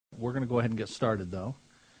we're going to go ahead and get started, though.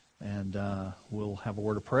 And we'll have a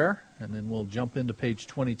word of prayer, and then we'll jump into page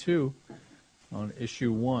 22 on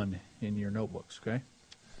issue 1 in your notebooks, okay?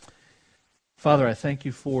 Father, I thank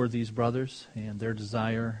you for these brothers and their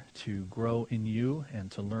desire to grow in you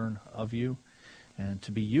and to learn of you and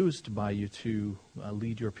to be used by you to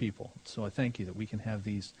lead your people. So I thank you that we can have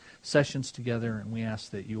these sessions together, and we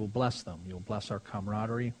ask that you will bless them. You'll bless our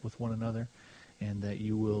camaraderie with one another, and that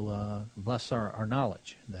you will bless our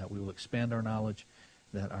knowledge, that we will expand our knowledge,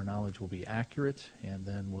 that our knowledge will be accurate, and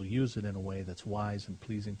then we'll use it in a way that's wise and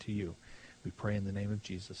pleasing to you. We pray in the name of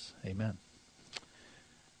Jesus. Amen.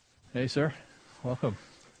 Hey, sir. Welcome.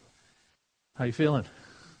 How you feeling?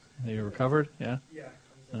 Are you recovered? Yeah? Yeah.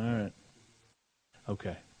 All right.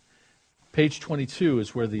 Okay. Page 22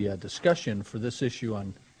 is where the discussion for this issue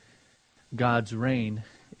on God's reign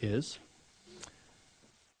is.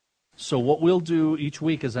 So what we'll do each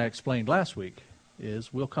week, as I explained last week,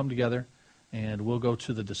 is we'll come together and we'll go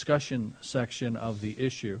to the discussion section of the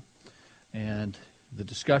issue. And the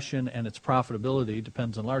discussion and its profitability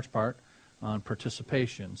depends in large part on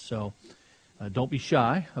participation. So don't be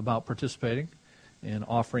shy about participating and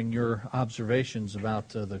offering your observations about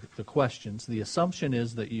the questions. The assumption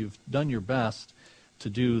is that you've done your best to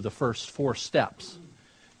do the first 4 steps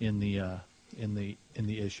in the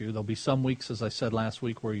issue. There'll be some weeks, as I said last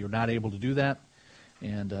week, where you're not able to do that,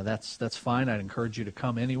 and that's fine. I'd encourage you to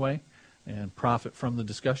come anyway and profit from the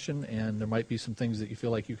discussion, and there might be some things that you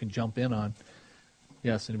feel like you can jump in on.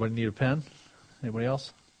 Yes, anybody need a pen? Anybody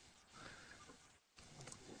else?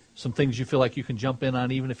 Some things you feel like you can jump in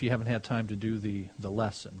on even if you haven't had time to do the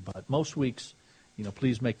lesson. But most weeks,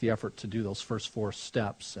 please make the effort to do those first 4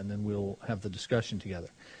 steps, and then we'll have the discussion together.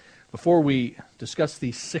 Before we discuss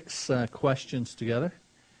these 6 questions together,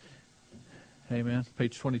 hey man,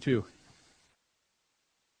 page 22.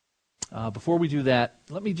 Before we do that,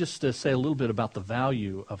 let me just say a little bit about the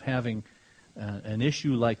value of having an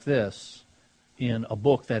issue like this in a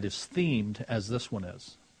book that is themed as this one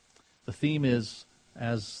is. The theme is,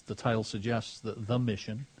 as the title suggests, the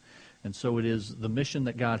mission. And so it is the mission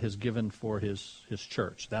that God has given for his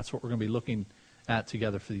church. That's what we're going to be looking at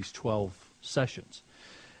together for these 12 sessions.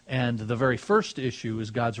 And the very first issue is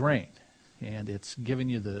God's reign. And it's giving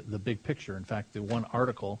you the big picture. In fact, the one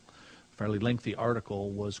article, fairly lengthy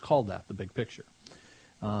article, was called that, the big picture.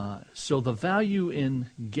 So the value in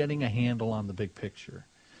getting a handle on the big picture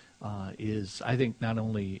is, I think, not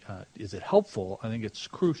only is it helpful, I think it's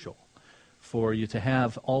crucial for you to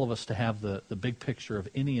have, all of us to have the big picture of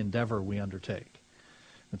any endeavor we undertake.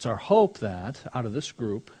 It's our hope that, out of this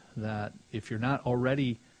group, that if you're not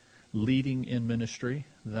already leading in ministry,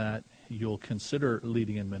 that you'll consider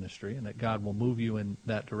leading in ministry and that God will move you in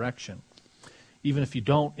that direction. Even if you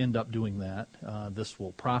don't end up doing that, this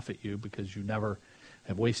will profit you because you never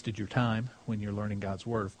have wasted your time when you're learning God's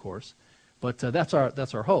Word, of course. But that's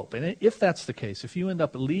our hope. And if that's the case, if you end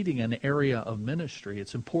up leading an area of ministry,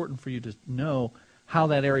 it's important for you to know how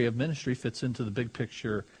that area of ministry fits into the big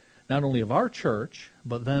picture, not only of our church,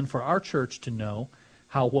 but then for our church to know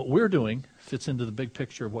how what we're doing fits into the big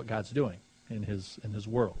picture of what God's doing in His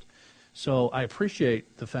world. So I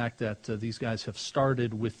appreciate the fact that these guys have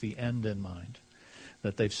started with the end in mind,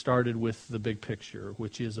 that they've started with the big picture,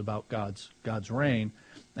 which is about God's reign.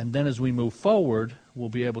 And then as we move forward, we'll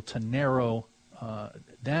be able to narrow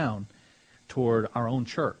down toward our own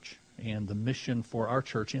church and the mission for our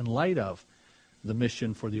church in light of the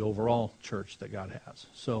mission for the overall church that God has.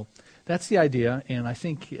 So that's the idea. And I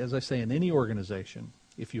think, as I say, in any organization,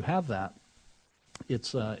 if you have that,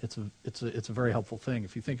 it's a very helpful thing.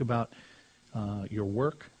 If you think about your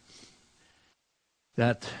work,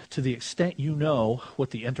 that to the extent you know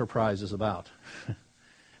what the enterprise is about,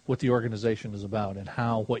 what the organization is about, and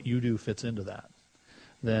how what you do fits into that,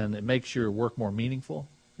 then it makes your work more meaningful.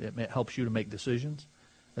 It helps you to make decisions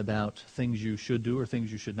about things you should do or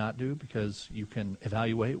things you should not do, because you can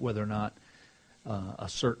evaluate whether or not a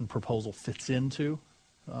certain proposal fits into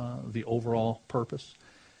the overall purpose.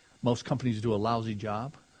 Most companies do a lousy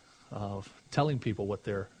job of telling people what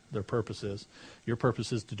their purpose is. Your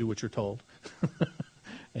purpose is to do what you're told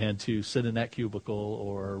and to sit in that cubicle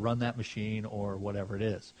or run that machine or whatever it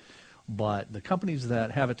is. But the companies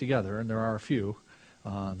that have it together, and there are a few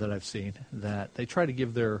that I've seen, that they try to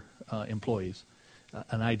give their employees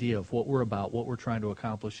an idea of what we're about, what we're trying to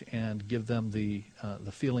accomplish, and give them the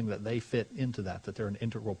feeling that they fit into that they're an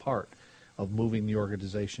integral part of moving the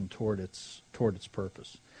organization toward its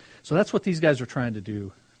purpose. So that's what these guys are trying to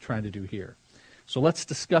do here. So let's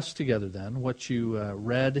discuss together then what you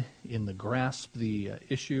read in the Grasp the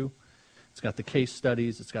Issue. It's got the case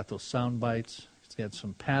studies. It's got those sound bites. You had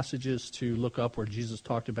some passages to look up where Jesus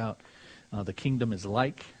talked about the kingdom is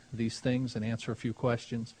like these things and answer a few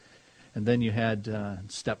questions. And then you had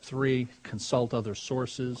step 3, consult other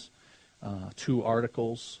sources, 2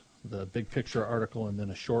 articles, the big picture article and then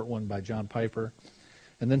a short one by John Piper.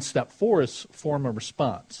 And then step 4 is form a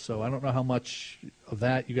response. So I don't know how much of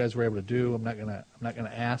that you guys were able to do. I'm not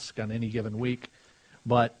gonna ask on any given week,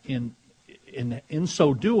 but in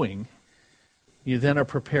so doing, you then are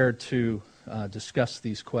prepared to discuss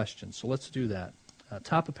these questions. So let's do that.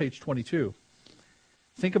 Top of page 22.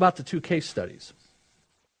 Think about the 2 case studies.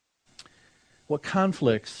 What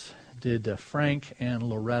conflicts did Frank and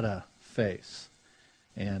Loretta face,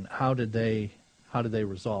 and how did they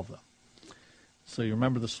resolve them? So you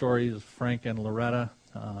remember the story of Frank and Loretta.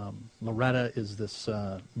 Loretta is this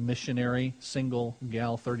missionary, single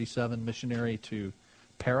gal, 37, missionary to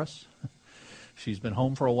Paris. She's been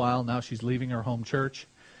home for a while. Now she's leaving her home church.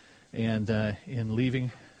 And in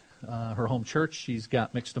leaving her home church, she's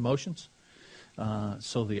got mixed emotions.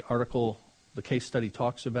 So the article, the case study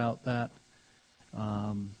talks about that.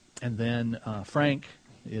 And then Frank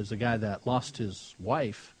is a guy that lost his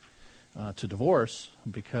wife to divorce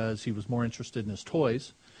because he was more interested in his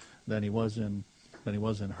toys than he was in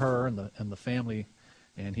her and the family.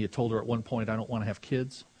 And he had told her at one point, "I don't want to have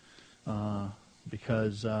kids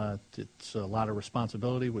because it's a lot of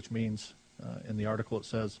responsibility," which means in the article it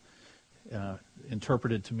says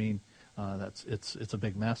interpreted to mean that it's a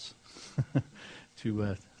big mess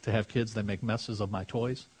to have kids. They make messes of my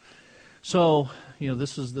toys. So,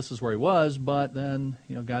 this is where he was, but then,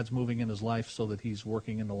 God's moving in his life so that he's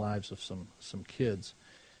working in the lives of some kids.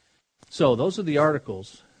 So those are the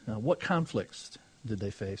articles. What conflicts did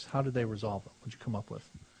they face? How did they resolve them? What did you come up with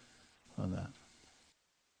on that?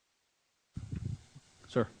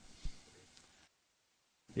 Sir?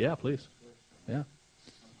 Yeah, please. Yeah.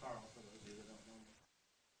 I'm Carl, for those of you that don't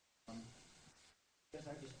know me. I guess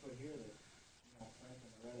I just put here that, Frank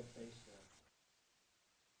and Loretta faced a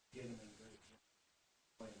given and great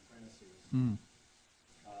joy in parentheses.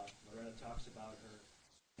 Loretta talks about her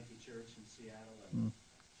swanky church in Seattle, and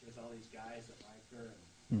she has all these guys that like her,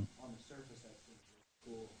 and on the surface that seems really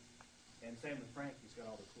cool. And same with Frank, he's got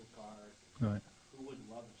all the cool cars. Right. Who wouldn't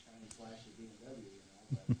love a shiny, flashy BMW,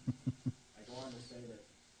 But I go on to say that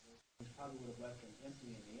it probably would have left them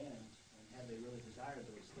empty in the end, and had they really desired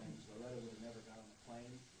those things, Loretta would have never got on the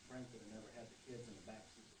plane. Frank would have never had the kids in the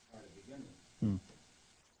backseat of the car to begin with.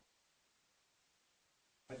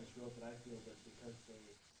 I just wrote that I feel that because they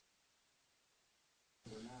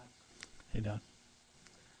were not. Hey, Don.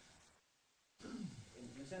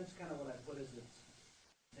 In a sense, kind of what I put is that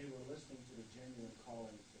they were listening to the genuine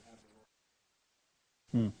calling to have the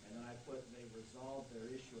Lord. And then I put they resolved their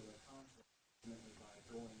issue of the conflict ultimately by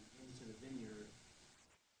going into the vineyard,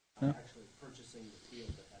 actually purchasing the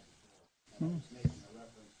field that had before. And I was making a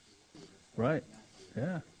reference to what we were Right.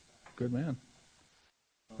 Yeah. Good man.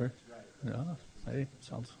 That's right. Yeah. Hey,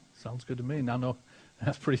 sounds good to me. Now, no,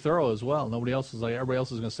 that's pretty thorough as well. Everybody else is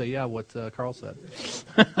going to say, yeah, what Carl said.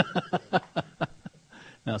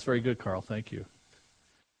 No, it's very good, Carl. Thank you.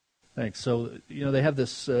 Thanks. So, they have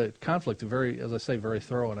this conflict, as I say, very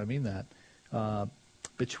thorough, and I mean that,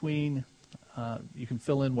 between, you can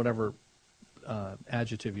fill in whatever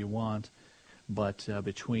adjective you want, but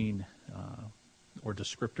between, or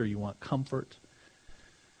descriptor you want, comfort,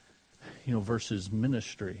 versus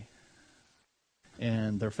ministry.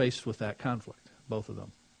 And they're faced with that conflict, both of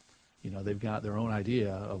them. They've got their own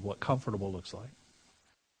idea of what comfortable looks like.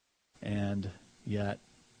 And yet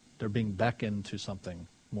they're being beckoned to something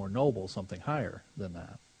more noble, something higher than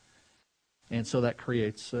that. And so that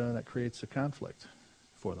creates a conflict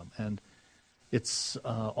for them. And it's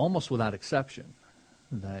almost without exception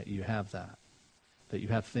that you have that you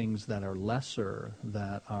have things that are lesser,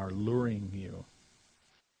 that are luring you,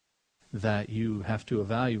 that you have to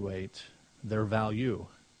evaluate their value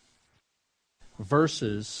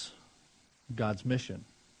versus God's mission.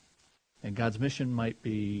 And God's mission might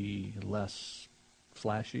be less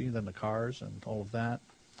flashy than the cars and all of that,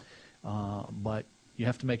 but you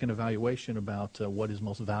have to make an evaluation about what is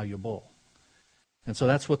most valuable. And so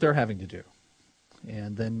that's what they're having to do.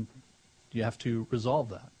 And then you have to resolve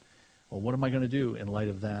that. Well, what am I going to do in light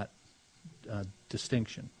of that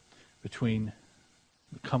distinction between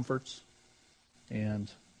the comforts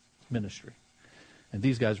and ministry? And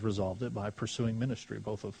these guys resolved it by pursuing ministry,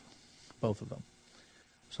 both of them.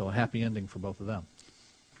 So a happy ending for both of them.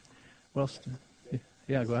 What else?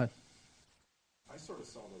 Yeah, go ahead. I sort of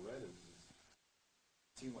saw Loretta as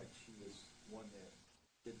it seemed like she was one that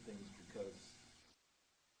did things because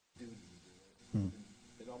duty to do it.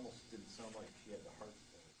 It almost didn't sound like she had the heart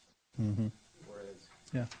for it. Whereas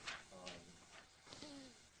Yeah.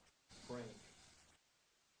 Frank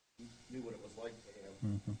knew what it was like to have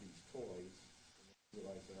Mm-hmm. these toys, and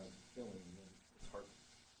realized that I was filling, and then his heart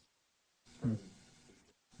turned.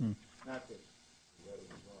 Mm. Not that Loretta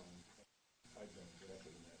was wrong. I'd been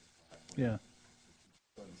exactly in that spot. Yeah.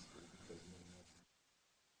 Son school because no one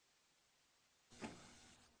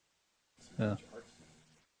else. Yeah. Arts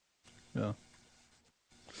Yeah.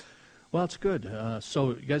 Well, it's good. So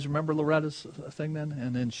you guys remember Loretta's thing then?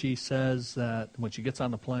 And then she says that when she gets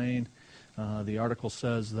on the plane, the article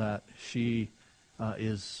says that she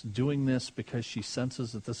is doing this because she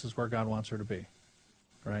senses that this is where God wants her to be,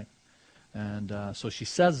 right? And so she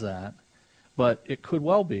says that, but it could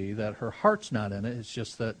well be that her heart's not in it. It's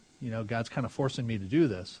just that, God's kind of forcing me to do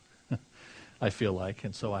this. I feel like,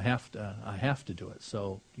 and so I have to do it.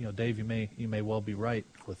 So, Dave, you may well be right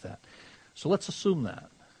with that. So let's assume that.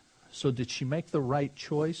 So did she make the right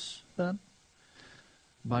choice then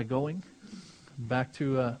by going back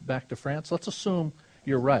to France? Let's assume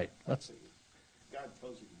you're right. God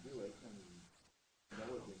tells you to do it.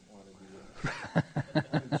 Noah didn't want to do it.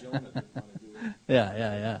 Even Jonah didn't want to do it.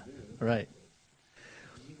 Yeah. Right.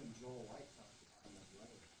 Even Joel White talks about him as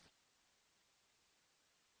letter.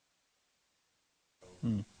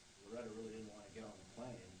 Loretta really didn't want to get on the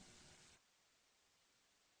plane.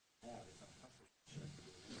 Yeah, it's uncomfortable.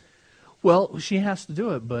 Well, she has to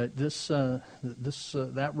do it, but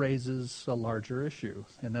that raises a larger issue,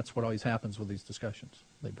 and that's what always happens with these discussions.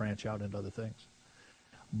 They branch out into other things.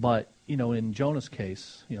 But in Jonah's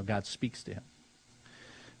case, God speaks to him,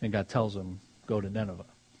 and God tells him, "Go to Nineveh."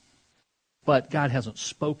 But God hasn't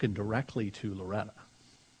spoken directly to Loretta,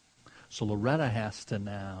 so Loretta has to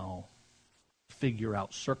now figure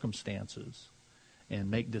out circumstances and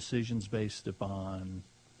make decisions based upon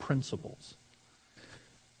principles.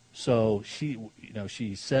 So she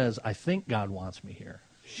says, "I think God wants me here."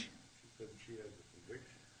 She said she has a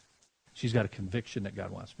conviction. She's got a conviction that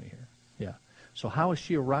God wants me here. Yeah. So how has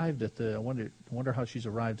she arrived at I wonder how she's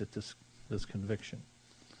arrived at this conviction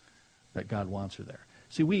that God wants her there.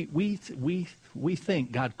 See, we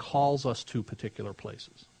think God calls us to particular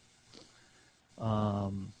places,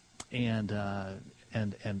 and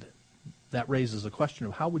that raises a question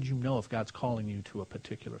of how would you know if God's calling you to a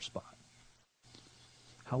particular spot?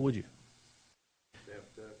 How would you? If you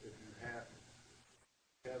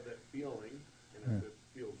have that feeling, and if it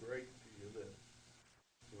feels right to you, that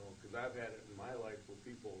because I've had it in my life where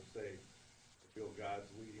people say, "I feel God's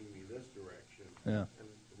leading me this direction," Yeah. and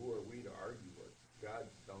who are we to argue what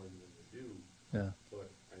God's telling them to do? Yeah. But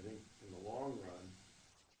I think in the long run,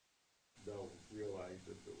 they'll realize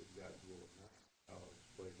if it was God's will or not, how it's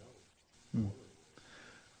played out.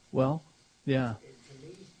 Well, yeah. To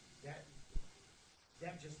me,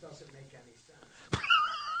 that just doesn't make any sense.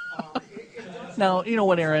 It doesn't. Now, you know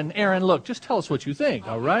what, Aaron? Aaron, look, just tell us what you think,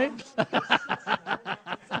 all right? If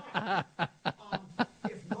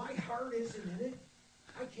my heart isn't in it,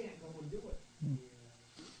 I can't go and do it.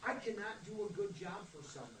 I cannot do a good job for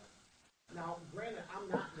someone. Now, granted, I'm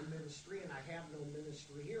not in the ministry, and I have no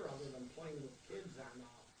ministry here other than playing with kids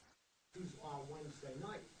on Wednesday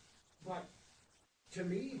night. But to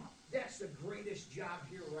me, that's the greatest job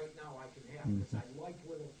here right now I can have, because I like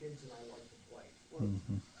little kids and I like to play.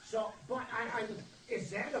 So, but is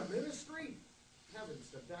that a ministry? Heavens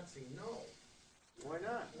to Betsy, no. Why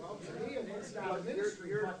not? Well, to me, it's not a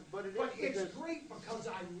ministry, but it's great because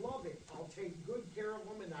I love it. I'll take good care of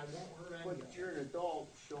them and I won't hurt any of them. But you're an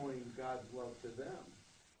adult showing God's love to them.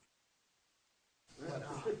 But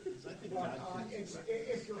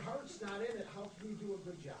if your heart's not in it, how can you do a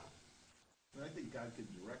good job? And I think God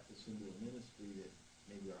could direct us into a ministry that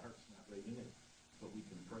maybe our heart's not right in it, but we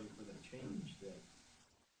can pray for the change that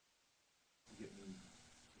get me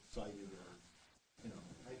excited or,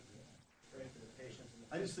 Pray for the patience and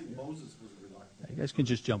the I just think Moses was reluctant. You guys can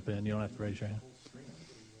just jump in. You don't have to raise your hand.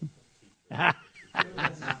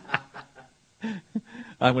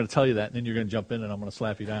 I'm going to tell you that, and then you're going to jump in, and I'm going to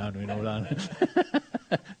slap you down. We know what on. Well,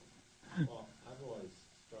 I've always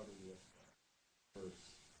struggled with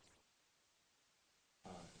verse.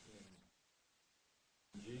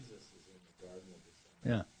 Jesus is in the Garden of Gethsemane.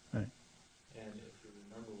 Yeah, right. And if you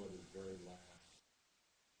remember what his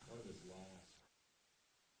one of his last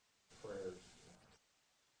prayers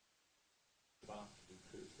about to be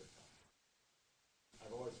crucified.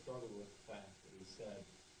 I've always struggled with the fact that he said,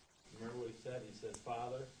 remember what he said? He says,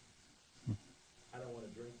 "Father, I don't want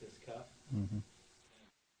to drink this cup. Mm-hmm.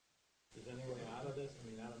 Is any way out of this?" I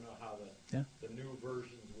mean, I don't know how the new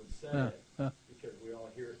versions would say it, because we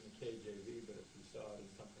all hear it in KJV, but if you saw it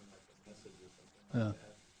in something like a Message or something like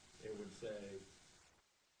that, it would say,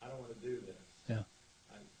 "I don't want to do this. Yeah.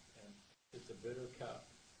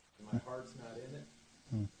 my heart's not in it,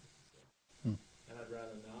 Mm. and I'd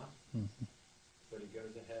rather not. Mhm. But he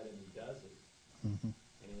goes ahead and he does it, Mhm.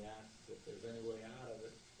 and he asks if there's any way out of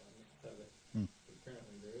it. So I'm out of it. Mm. But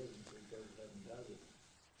apparently there isn't, so he goes ahead and does it.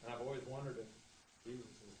 And I've always wondered if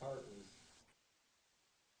Jesus' heart was,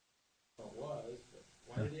 well, it was, but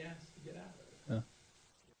why did he ask to get out of it? Yeah.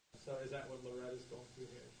 So is that what Loretta's going through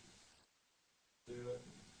here? Do it.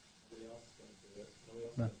 Nobody else is going to do it. Nobody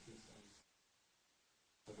else is No. going to do something.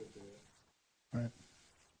 I'll get through it. Right.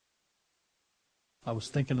 I was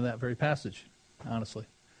thinking of that very passage, honestly.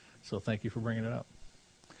 So thank you for bringing it up.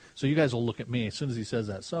 So you guys will look at me as soon as he says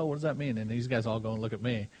that. So what does that mean? And these guys all go and look at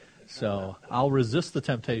me. So I'll resist the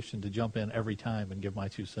temptation to jump in every time and give my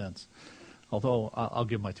 2 cents. Although I'll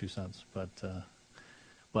give my 2 cents, but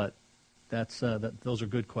that's those are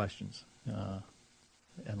good questions,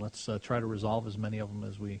 and let's try to resolve as many of them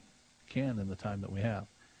as we can in the time that we have.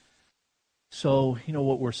 So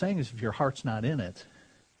what we're saying is, if your heart's not in it,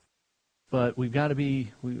 but we've got to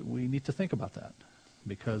be, we need to think about that,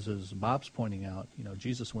 because as Bob's pointing out,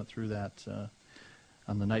 Jesus went through that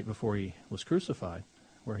on the night before he was crucified,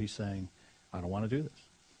 where he's saying, I don't want to do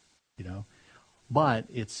this, but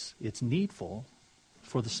it's needful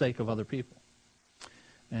for the sake of other people.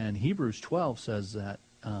 And Hebrews 12 says that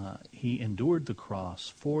he endured the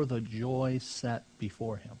cross for the joy set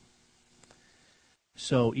before him.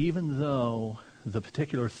 So even though the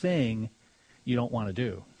particular thing you don't want to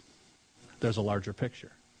do, there's a larger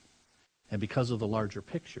picture. And because of the larger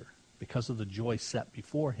picture, because of the joy set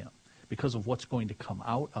before him, because of what's going to come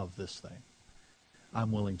out of this thing,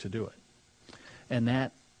 I'm willing to do it. And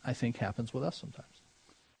that, I think, happens with us sometimes,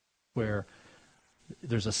 where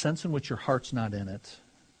there's a sense in which your heart's not in it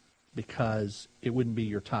because it wouldn't be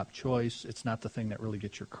your top choice. It's not the thing that really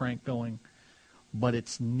gets your crank going, but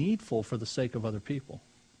it's needful for the sake of other people,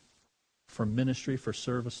 for ministry, for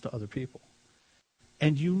service to other people.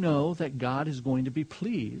 And you know that God is going to be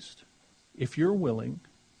pleased if you're willing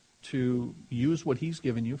to use what he's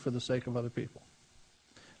given you for the sake of other people.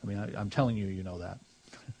 I mean, I'm telling you, you know that.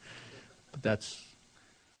 But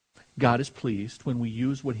God is pleased when we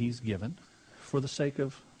use what he's given for the sake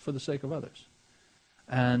of others.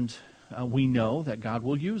 And we know that God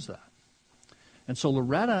will use that. And so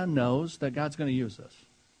Loretta knows that God's going to use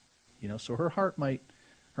this. So her heart might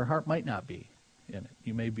not be in it.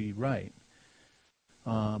 You may be right.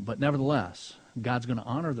 But nevertheless, God's going to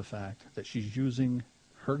honor the fact that she's using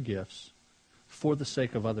her gifts for the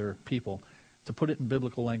sake of other people. To put it in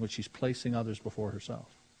biblical language, she's placing others before herself.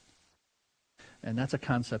 And that's a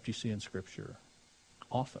concept you see in Scripture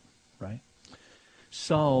often, right?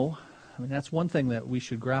 So, that's one thing that we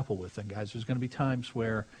should grapple with. And guys, there's going to be times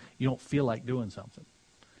where you don't feel like doing something,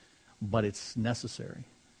 but it's necessary.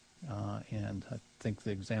 And I think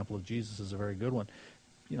the example of Jesus is a very good one.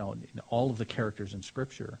 All of the characters in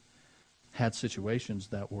Scripture had situations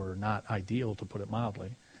that were not ideal, to put it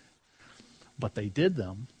mildly, but they did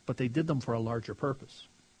them for a larger purpose.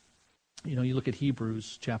 You look at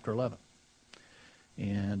Hebrews chapter 11,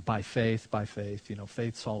 and by faith,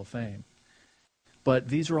 faith's Hall of Fame. But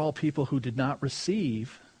these are all people who did not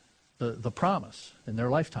receive the promise in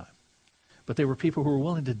their lifetime. But they were people who were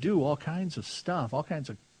willing to do all kinds of stuff, all kinds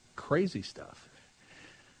of crazy stuff,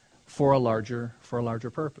 for a larger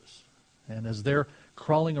purpose. And as they're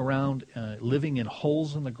crawling around, living in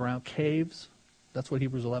holes in the ground, caves, that's what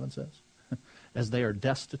Hebrews 11 says. As they are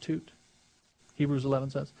destitute, Hebrews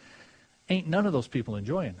 11 says, ain't none of those people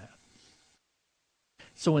enjoying that.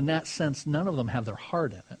 So in that sense, none of them have their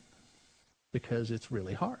heart in it, because it's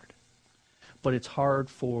really hard. But it's hard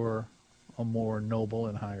for a more noble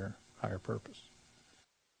and higher purpose.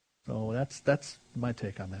 So that's my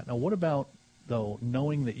take on that. Now, what about, though,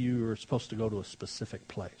 knowing that you are supposed to go to a specific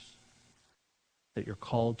place, that you're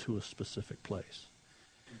called to a specific place?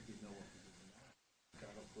 God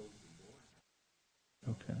will close the door.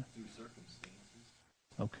 Okay. Through circumstances.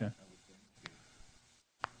 Okay. I would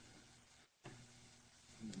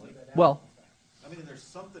think. Well, there's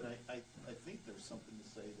something, I think there's something to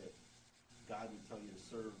say that God would tell you to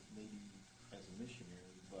serve maybe as a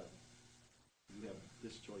missionary, but you have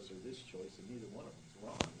this choice or this choice, and neither one of them's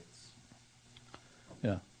wrong.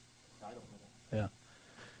 yeah. I don't know. Yeah.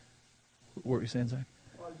 What were you saying, Zach?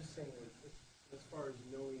 Well, I'm just saying, as far as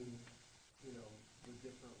knowing, the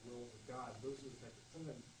different wills of God, those are the type of,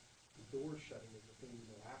 sometimes the door shutting is the thing you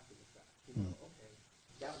know after the fact. Okay,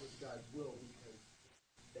 that was God's will because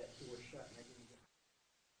that door shut and I didn't get.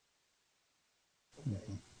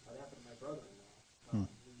 Okay, that happened to my brother-in-law.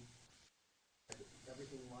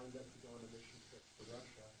 Everything lined up to go on a mission trip to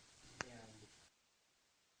Russia, and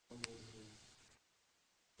one was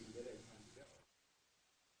didn't get any time to go.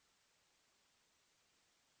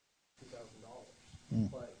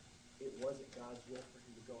 but it wasn't God's will for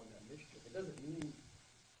him to go on that mission trip. It doesn't mean,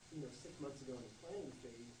 6 months ago in the planning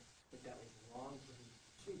phase, that was wrong for him to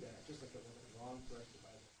pursue that, just like it wasn't wrong for us to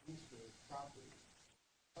buy the Easter property.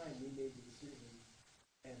 At the time, we made the decision,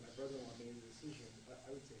 and my brother-in-law made the decision, I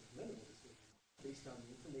would say a commendable decision, based on the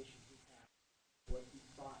information he had, what he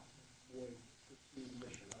thought would pursue the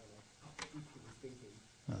mission. I don't know how deep he was thinking,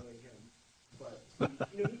 knowing him, but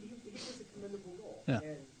he was a commendable goal, Yeah.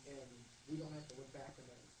 and we don't have to look back on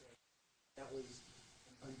that and say that was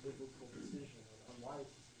an unbiblical decision or an unwise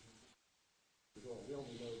decision. We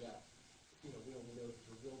only know that, we only know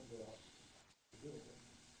the real will.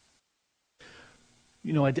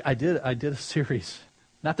 I did a series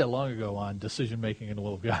not that long ago on decision making in the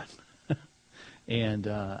will of God, and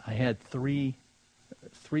I had three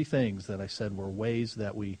things that I said were ways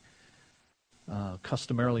that we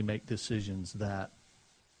customarily make decisions that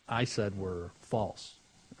I said were false,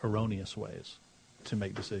 erroneous ways to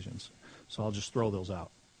make decisions. So I'll just throw those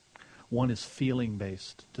out. One is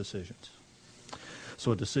feeling-based decisions.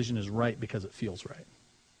 So a decision is right because it feels right.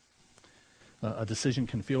 A decision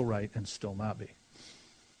can feel right and still not be.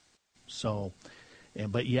 So,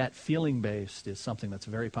 but yet feeling-based is something that's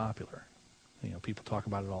very popular. People talk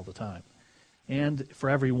about it all the time. And for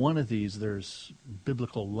every one of these, there's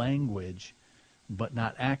biblical language, but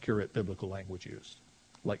not accurate biblical language used.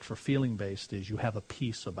 Like for feeling-based is you have a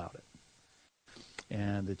peace about it.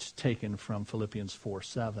 And it's taken from Philippians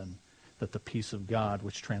 4:7, that the peace of God,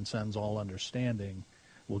 which transcends all understanding,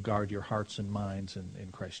 will guard your hearts and minds in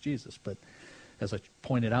Christ Jesus. But as I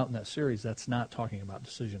pointed out in that series, that's not talking about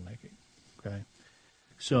decision-making. Okay?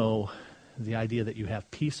 So the idea that you have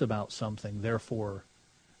peace about something, therefore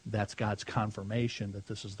that's God's confirmation that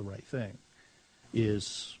this is the right thing,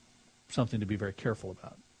 is something to be very careful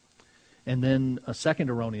about. And then a second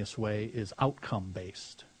erroneous way is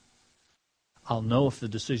outcome-based. I'll know if the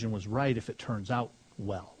decision was right if it turns out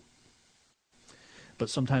well. But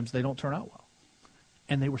sometimes they don't turn out well.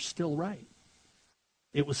 And they were still right.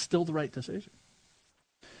 It was still the right decision.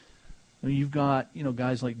 I mean, you've got,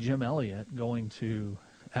 guys like Jim Elliott going to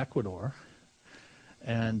Ecuador,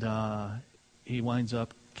 and he winds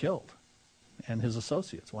up killed, and his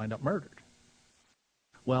associates wind up murdered.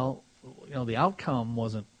 Well, the outcome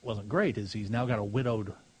wasn't great. Is he's now got a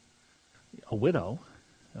widow,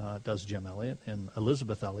 does Jim Elliott, and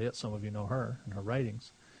Elizabeth Elliott, some of you know her and her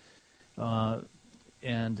writings,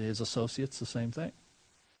 and his associates the same thing.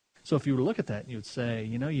 So if you were to look at that, you would say,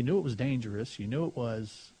 you knew it was dangerous, you knew it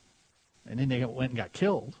was, and then they went and got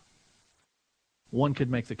killed. One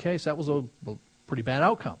could make the case that was a pretty bad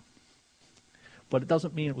outcome. But it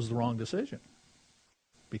doesn't mean it was the wrong decision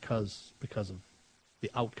because of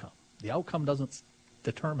the outcome. The outcome doesn't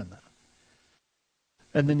determine that.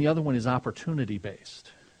 And then the other one is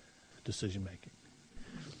opportunity-based decision-making.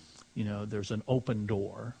 There's an open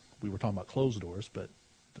door. We were talking about closed doors, but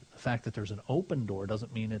the fact that there's an open door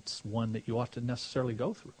doesn't mean it's one that you ought to necessarily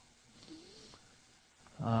go through.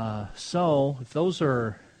 So if those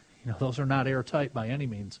are not airtight by any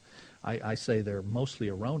means, I say they're mostly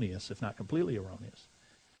erroneous, if not completely erroneous.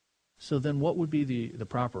 So then what would be the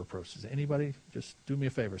proper approach? Does anybody just do me a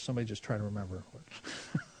favor? Somebody just try to remember.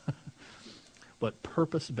 But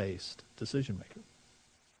purpose-based decision-making.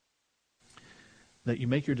 That you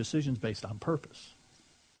make your decisions based on purpose.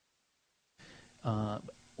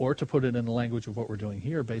 Or to put it in the language of what we're doing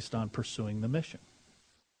here, based on pursuing the mission.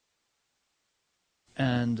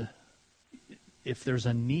 And if there's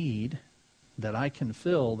a need that I can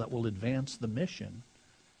fill that will advance the mission,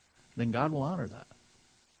 then God will honor that.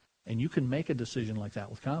 And you can make a decision like that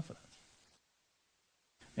with confidence.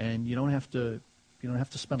 And you don't have to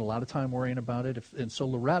spend a lot of time worrying about it. And so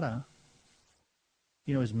Loretta,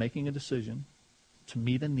 is making a decision to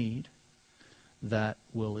meet a need that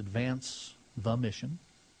will advance the mission.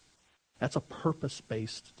 That's a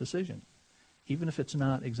purpose-based decision, even if it's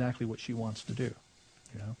not exactly what she wants to do.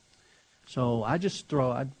 So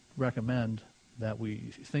I'd recommend that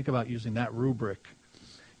we think about using that rubric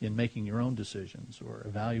in making your own decisions or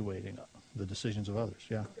evaluating the decisions of others.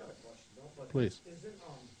 Yeah. I've got a question, though, but Please. Isn't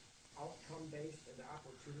outcome-based and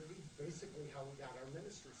opportunity basically how we got our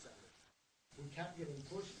ministry center? We kept getting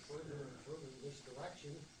pushed further and further in this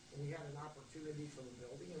direction, and we had an opportunity for the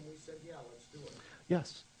building, and we said, yeah, let's do it.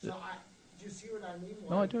 Yes. So do you see what I mean?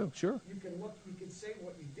 No, I do. Sure. You can say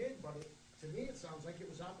what you did, but to me it sounds like it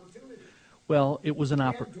was opportunity. Well, it was an And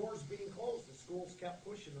opportunity. doors being closed, the schools kept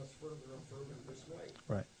pushing us further and further this way.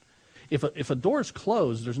 Right. If a door's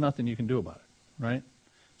closed, there's nothing you can do about it, right?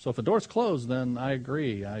 So if a door's closed, then I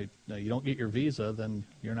agree. You don't get your visa, then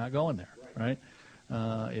you're not going there, right?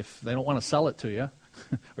 If they don't want to sell it to you,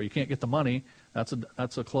 or you can't get the money,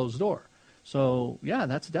 That's a closed door. So, yeah,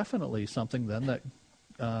 that's definitely something then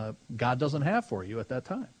that God doesn't have for you at that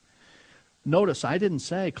time. Notice I didn't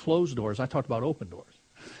say closed doors. I talked about open doors.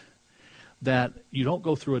 That you don't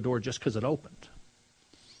go through a door just because it opened.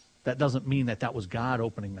 That doesn't mean that that was God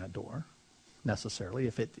opening that door necessarily.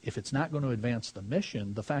 If it's not going to advance the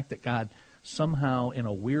mission, the fact that God somehow in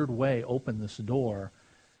a weird way opened this door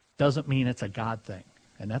doesn't mean it's a God thing.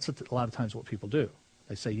 And that's a lot of times what people do.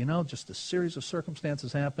 They say, just a series of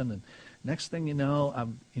circumstances happen, and next thing you know,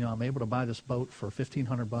 I'm able to buy this boat for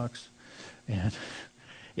 $1,500, and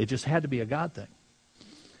it just had to be a God thing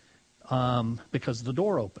because the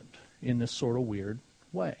door opened in this sort of weird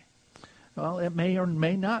way. Well, it may or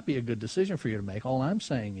may not be a good decision for you to make. All I'm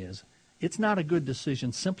saying is it's not a good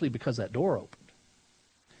decision simply because that door opened.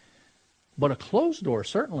 But a closed door,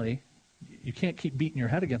 certainly, you can't keep beating your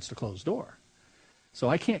head against a closed door. So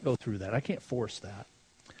I can't go through that. I can't force that.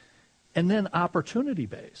 And then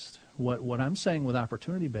opportunity-based. What I'm saying with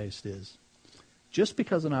opportunity-based is just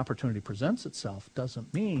because an opportunity presents itself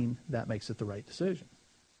doesn't mean that makes it the right decision.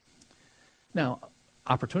 Now,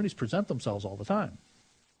 opportunities present themselves all the time,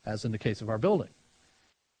 as in the case of our building.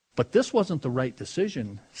 But this wasn't the right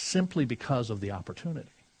decision simply because of the opportunity.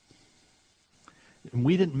 And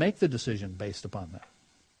we didn't make the decision based upon that.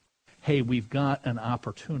 Hey, we've got an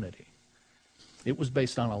opportunity. It was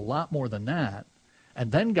based on a lot more than that.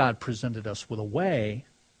 And then God presented us with a way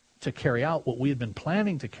to carry out what we had been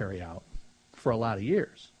planning to carry out for a lot of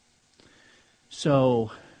years.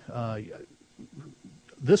 So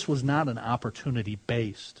this was not an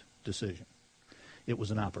opportunity-based decision. It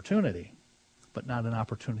was an opportunity, but not an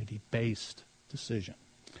opportunity-based decision.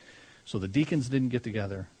 So the deacons didn't get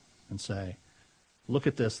together and say, look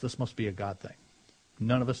at this must be a God thing.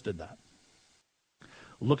 None of us did that.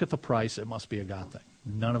 Look at the price, it must be a God thing.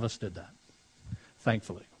 None of us did that,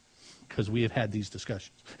 thankfully, because we have had these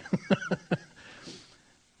discussions.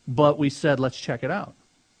 But we said, let's check it out.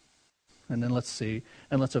 And then let's see,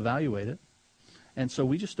 and let's evaluate it. And so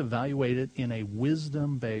we just evaluate it in a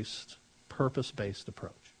wisdom-based, purpose-based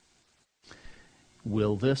approach.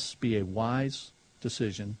 Will this be a wise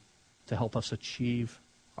decision to help us achieve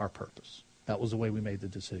our purpose? That was the way we made the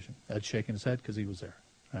decision. Ed's shaking his head because he was there,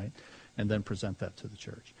 right? And then present that to the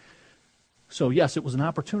church. So yes, it was an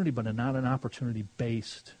opportunity, but not an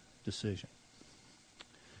opportunity-based decision.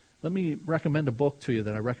 Let me recommend a book to you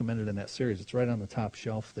that I recommended in that series. It's right on the top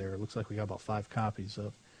shelf there. It looks like we got about 5 copies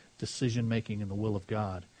of Decision Making in the Will of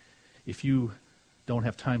God. If you don't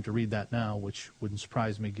have time to read that now, which wouldn't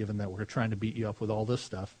surprise me given that we're trying to beat you up with all this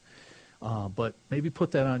stuff, but maybe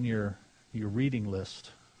put that on your reading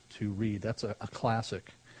list to read. That's a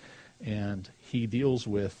classic. And he deals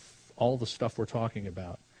with all the stuff we're talking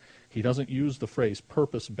about. He doesn't use the phrase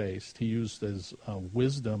purpose-based. He used as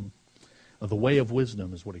wisdom, the way of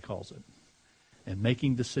wisdom is what he calls it. And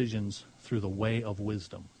making decisions through the way of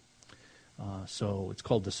wisdom. So it's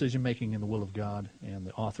called Decision Making in the Will of God, and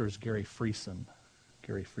the author is Gary Friesen.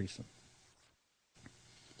 Gary Friesen.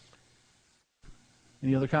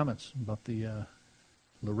 Any other comments about the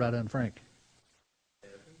Loretta and Frank? Yeah,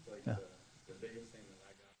 I think like Yeah. the biggest thing that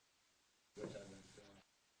I got, which I've been feeling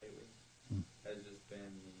lately, has just been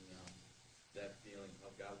that feeling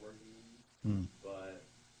of God working in me, but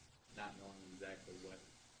not knowing exactly what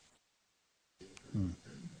to do.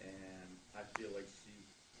 And I feel like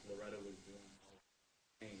Loretta was doing all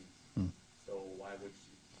the things, so why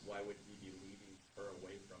would he be leading her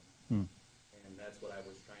away from him? And that's what I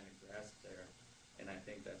was trying to grasp there. And I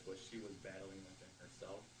think that's what she was battling within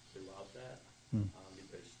herself throughout that,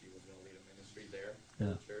 because she was going to lead a ministry there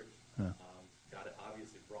in the church. Yeah. God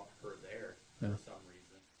obviously brought her there Yeah. for some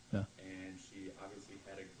reason. Yeah. And she obviously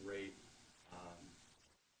had a great,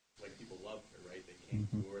 people loved her, right? They came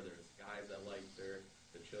to her. There was guys that liked her.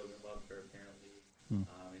 The children loved her, apparently.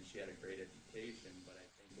 And she had a great education, but I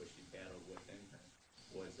think what she battled within her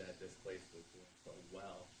was that this place was doing so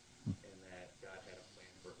well, and that God had a plan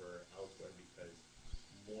for her elsewhere because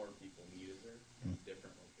more people needed her in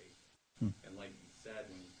different locations. And like you said,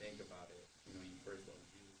 when you think about it, you first love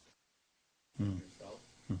Jesus and yourself.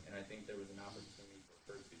 And I think there was an opportunity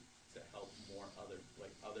for her to help more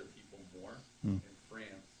other people more in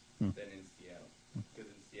France than in Seattle. Because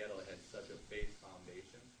in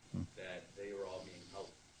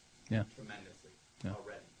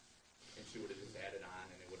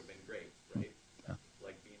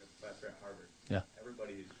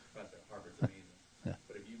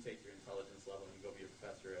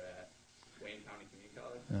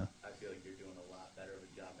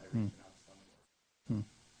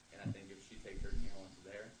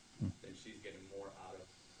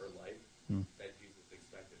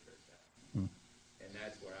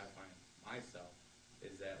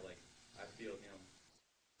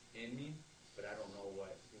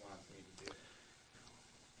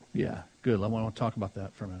Yeah, good. I want to talk about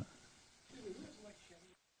that for a minute.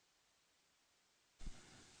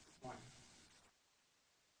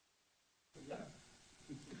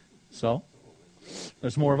 So,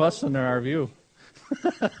 there's more of us than there are of you.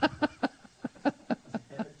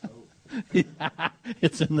 Yeah,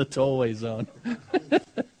 it's in the tollway zone.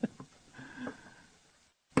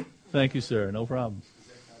 Thank you, sir. No problem.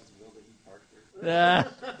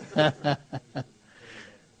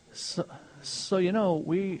 So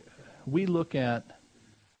we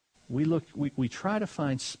try to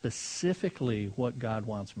find specifically what God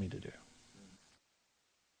wants me to do.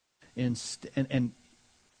 And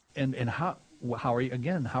how are you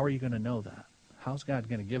going to know that? How's God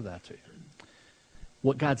going to give that to you?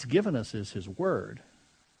 What God's given us is His Word,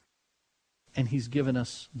 and He's given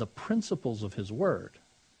us the principles of His Word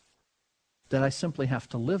that I simply have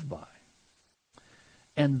to live by.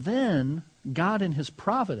 And then God in His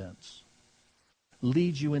providence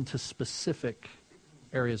leads you into specific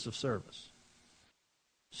areas of service.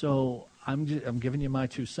 So I'm giving you my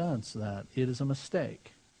 2 cents that it is a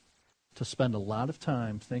mistake to spend a lot of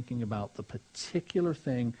time thinking about the particular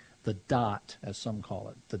thing, the dot, as some call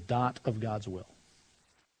it, the dot of God's will.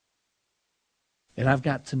 And I've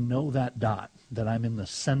got to know that dot, that I'm in the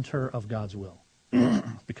center of God's will.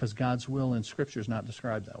 Because God's will in Scripture is not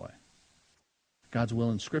described that way. God's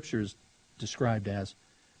will in Scripture is described as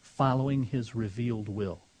following His revealed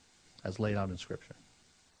will, as laid out in Scripture.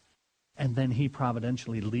 And then He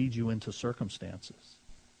providentially leads you into circumstances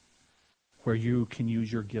where you can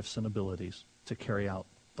use your gifts and abilities to carry out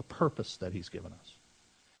the purpose that He's given us.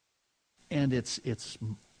 And it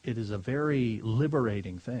is a very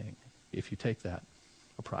liberating thing if you take that.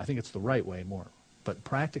 I think it's the right way more. But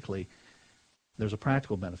practically, there's a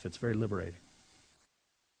practical benefit. It's very liberating.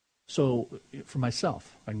 So for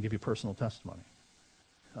myself, I can give you personal testimony.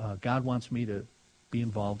 God wants me to be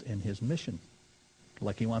involved in His mission,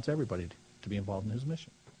 like He wants everybody to be involved in His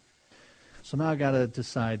mission. So now I got to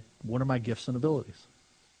decide, what are my gifts and abilities?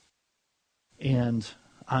 And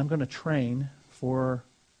I'm going to train for,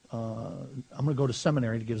 I'm going to go to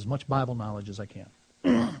seminary to get as much Bible knowledge as I can.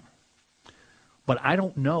 But I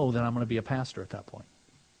don't know that I'm going to be a pastor at that point.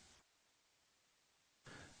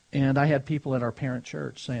 And I had people at our parent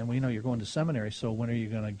church saying, well, you're going to seminary, so when are you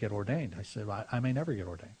going to get ordained? I said, I may never get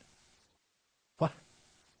ordained. What?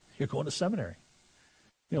 You're going to seminary.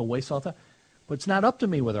 Waste all that. But it's not up to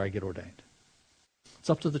me whether I get ordained. It's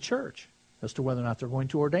up to the church as to whether or not they're going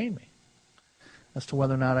to ordain me, as to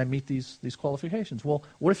whether or not I meet these qualifications. Well,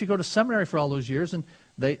 what if you go to seminary for all those years and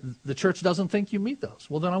the church doesn't think you meet those?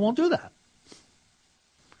 Well, then I won't do that.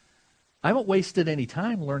 I haven't wasted any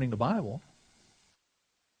time learning the Bible.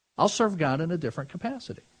 I'll serve God in a different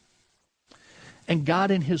capacity. And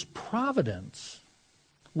God in His providence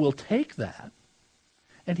will take that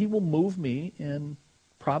and He will move me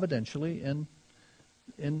providentially in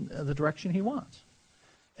the direction He wants.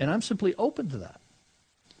 And I'm simply open to that.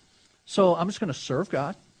 So I'm just going to serve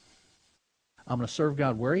God. I'm going to serve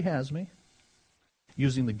God where He has me,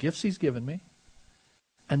 using the gifts He's given me.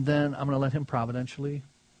 And then I'm going to let Him providentially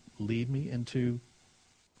lead me into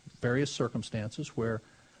various circumstances where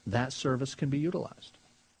that service can be utilized.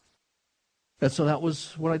 And so that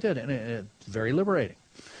was what I did, and it's very liberating.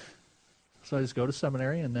 So I just go to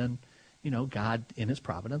seminary, and then, God, in His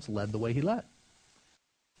providence, led the way He led.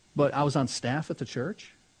 But I was on staff at the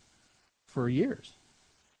church for years.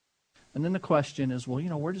 And then the question is, well,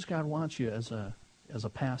 where does God want you as a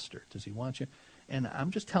pastor? Does He want you? And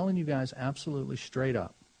I'm just telling you guys absolutely straight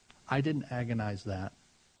up, I didn't agonize that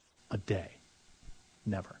a day.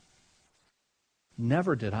 Never.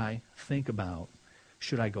 Never did I think about,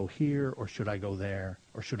 should I go here or should I go there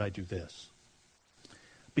or should I do this?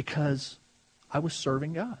 Because I was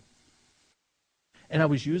serving God. And I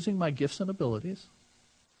was using my gifts and abilities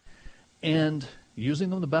and using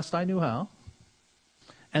them the best I knew how.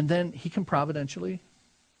 And then He can providentially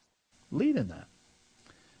lead in that.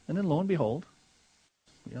 And then lo and behold,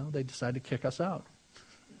 they decided to kick us out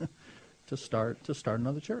to start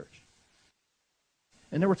another church.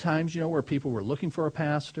 And there were times, where people were looking for a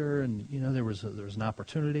pastor, and there was an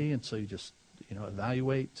opportunity, and so you just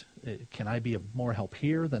evaluate, can I be of more help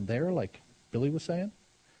here than there, like Billy was saying?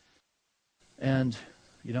 And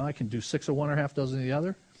I can do 6 of one or half dozen of the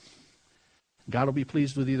other. God will be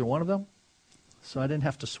pleased with either one of them. So I didn't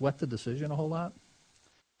have to sweat the decision a whole lot.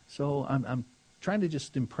 So I'm trying to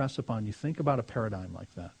just impress upon you, think about a paradigm like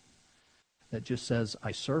that just says,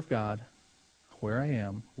 I serve God where I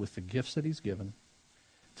am with the gifts that He's given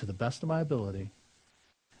to the best of my ability,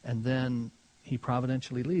 and then He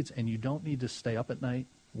providentially leads. And you don't need to stay up at night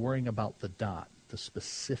worrying about the dot, the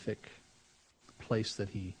specific place that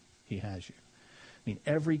He he has you. I mean,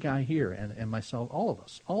 every guy here, and myself, all of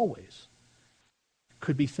us, always,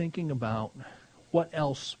 could be thinking about what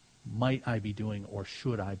else might I be doing or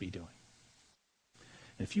should I be doing.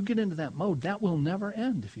 And if you get into that mode, that will never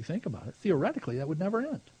end if you think about it. Theoretically, that would never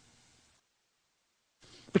end.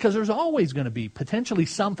 Because there's always going to be potentially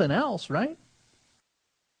something else, right?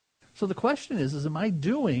 So the question is am I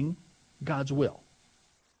doing God's will?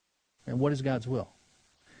 And what is God's will?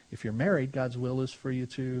 If you're married, God's will is for you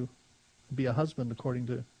to be a husband according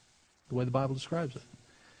to the way the Bible describes it.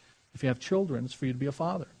 If you have children, it's for you to be a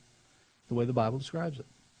father, the way the Bible describes it.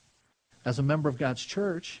 As a member of God's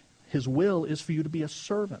church, his will is for you to be a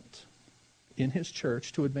servant in his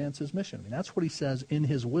church to advance his mission. I mean, that's what he says in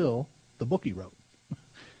his will, the book he wrote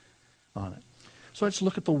on it. So I just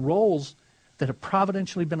look at the roles that have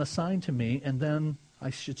providentially been assigned to me, and then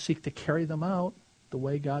I should seek to carry them out the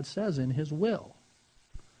way God says in his will.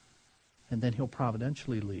 And then he'll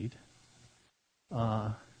providentially lead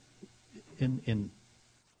in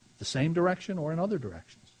the same direction or in other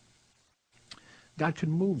directions. God could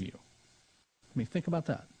move you. I mean, think about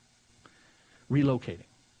that. Relocating.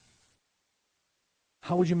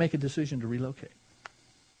 How would you make a decision to relocate?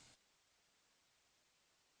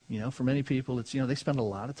 You know, for many people, it's, they spend a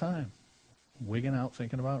lot of time wigging out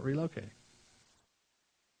thinking about relocating.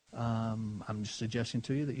 I'm just suggesting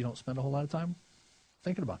to you that you don't spend a whole lot of time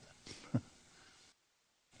thinking about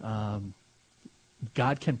that.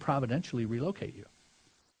 God can providentially relocate you.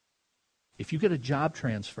 If you get a job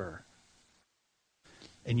transfer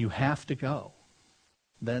and you have to go,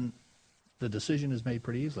 then the decision is made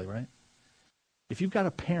pretty easily, right? If you've got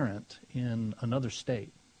a parent in another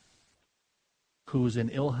state who is in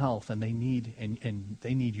ill health and they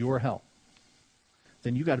need your help,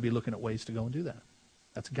 then you got to be looking at ways to go and do that.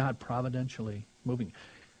 That's God providentially moving.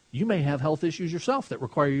 You may have health issues yourself that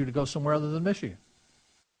require you to go somewhere other than Michigan,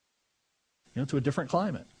 to a different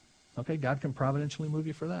climate. Okay, God can providentially move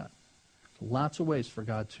you for that. Lots of ways for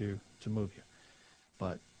God to move you.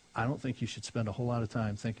 But I don't think you should spend a whole lot of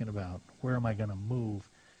time thinking about, where am I going to move?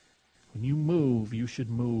 When you move, you should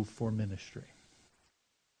move for ministry.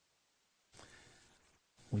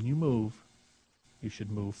 When you move, you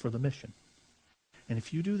should move for the mission. And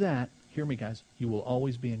if you do that, hear me guys, you will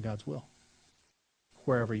always be in God's will,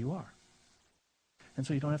 wherever you are. And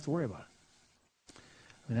so you don't have to worry about it.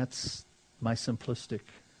 I mean, that's my simplistic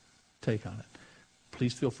take on it.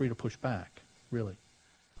 Please feel free to push back, really.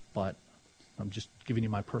 But I'm just giving you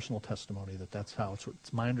my personal testimony that that's how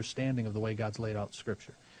it's my understanding of the way God's laid out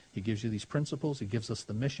Scripture. He gives you these principles. He gives us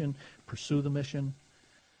the mission. Pursue the mission.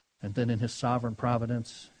 And then in his sovereign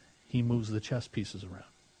providence, he moves the chess pieces around.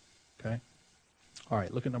 Okay? All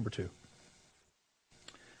right, look at number 2.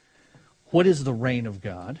 What is the reign of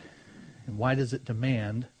God, and why does it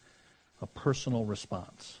demand a personal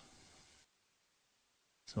response?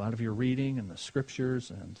 So out of your reading and the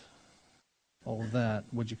Scriptures and all of that,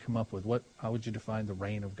 what would you come up with? How would you define the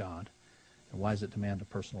reign of God, and why does it demand a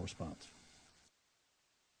personal response?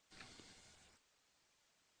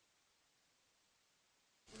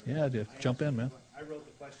 Yeah, jump in, man. I wrote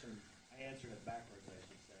the question, I answered it backwards, I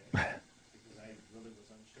should say, because I really was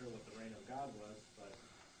unsure what the reign of God was, but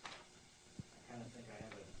I kind of think I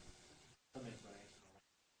have some explanation of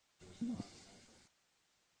the response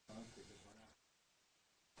because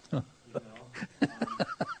we're not,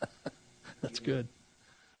 That's good.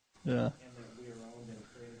 Yeah. and that we are owned and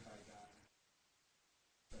created by God.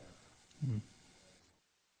 Mm.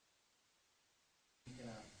 We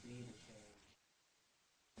cannot be the change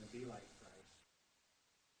and be like Christ.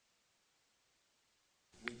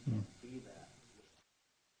 We can't be that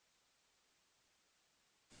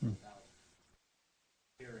without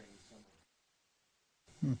hearing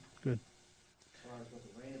someone. Good. As far as what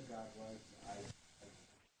the reign of God was,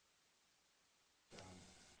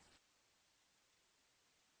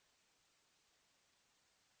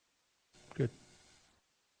 Good.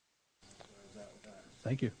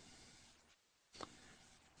 Thank you.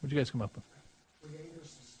 What'd you guys come up with? Creator,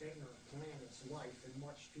 sustainer of planets, life, and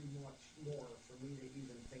much too much more for me to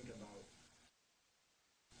even think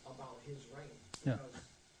about his reign. Yeah. Because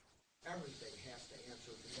everything has to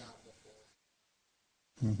answer to God before.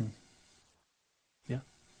 Mm-hmm. Yeah,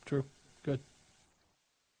 true. Good.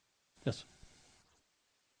 Yes.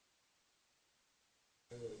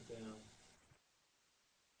 I wrote down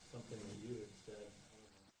something that you had said.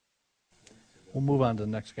 We'll move on to the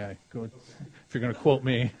next guy. Go, if you're going to quote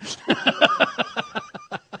me. I just read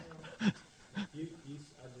it.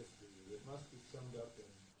 It must be summed up in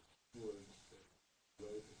words that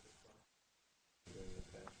wrote at the front during the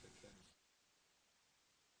Pastor Ken.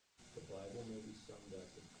 The Bible may be summed up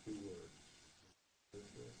in 2 words.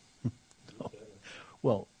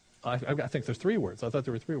 Well, I think there's 3 words. I thought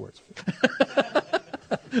there were 3 words.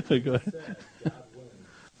 Go ahead.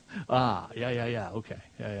 Yeah. Okay.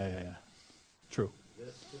 Yeah. True.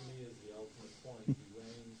 This to me is the ultimate point. He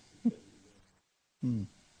reigns because he wins.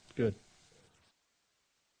 Good.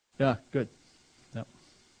 Yeah, good. Yep.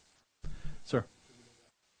 Sir.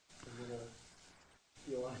 A little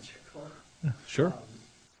theological. Sure.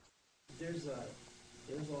 There's a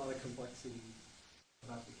lot of complexity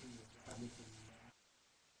about the kingdom of God.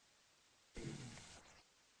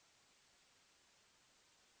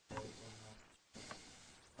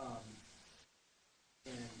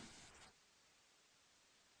 And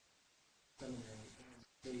seminary,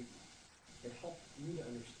 and they help me to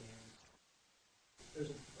understand. There's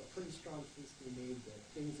a pretty strong case to be made that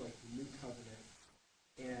things like the New Covenant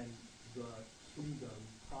and the kingdom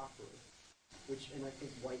proper, and I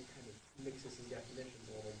think White kind of mixes his definitions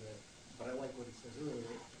a little bit, but I like what he says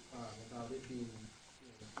earlier about it being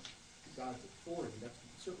God's authority. That's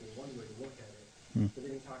certainly one way to look at it. But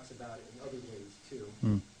then he talks about it in other ways too,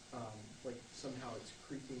 like somehow it's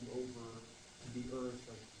creeping over to the earth,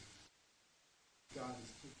 like God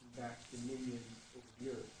is taking back dominion over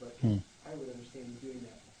the earth. But I would understand him doing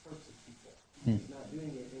that in the hearts of people. He's not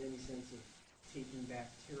doing it in any sense of taking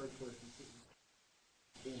back territory from Satan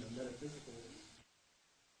in a metaphysical way.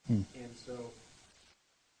 And so,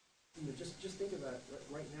 just think about it.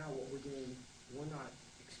 Right now, what we're doing, we're not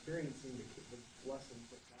experiencing the blessings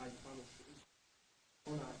that God promised to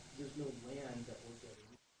Israel. There's no land that we're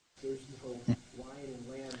getting. There's no lion and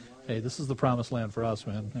lamb. Hey, this is the promised land for us,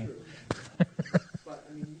 man. True. But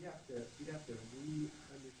I mean, you'd have to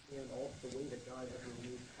re-understand all the way that God ever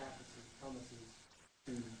made prophecies, promises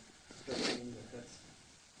to start saying that that's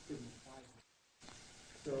didn't apply.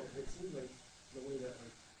 So it seems like the way that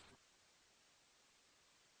was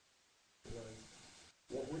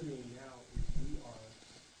what we're doing now is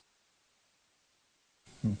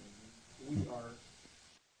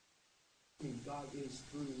I mean, God is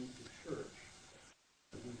through the church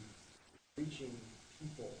reaching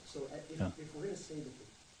people. So if we're going to say that the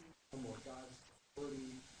kingdom or God's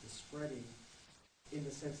authority is spreading in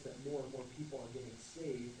the sense that more and more people are getting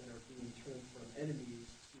saved and are being turned from enemies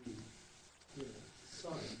to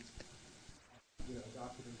sons,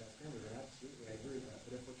 adopted into that family, then absolutely I agree with that.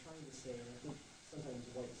 But if we're trying to say, and I think sometimes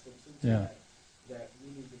White slips into that we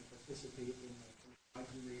need to participate in the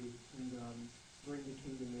inaugurated kingdom, bring the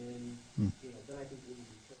kingdom in, then I think we need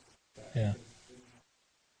to be careful with that. Yeah.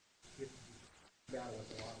 We have to battle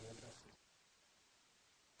with a lot of Old Testament.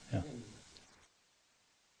 Yeah.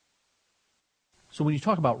 So when you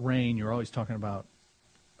talk about reign, you're always talking about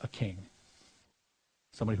a king,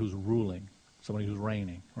 somebody who's ruling, somebody who's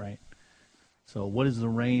reigning, right? So what is the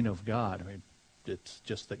reign of God? I mean, it's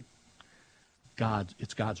just that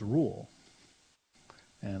it's God's rule.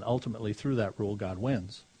 And ultimately, through that rule, God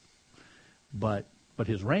wins. But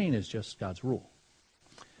his reign is just God's rule.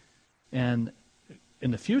 And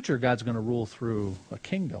in the future, God's going to rule through a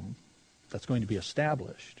kingdom that's going to be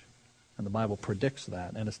established. And the Bible predicts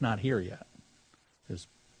that. And it's not here yet, is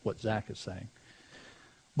what Zach is saying.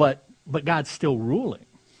 But God's still ruling.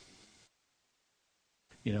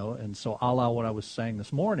 And so a la what I was saying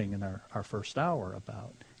this morning in our first hour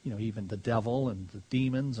about, even the devil and the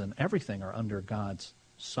demons and everything are under God's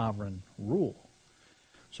sovereign rule.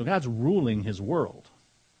 So God's ruling his world.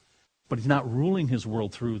 But he's not ruling his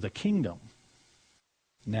world through the kingdom.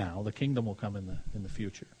 Now, the kingdom will come in the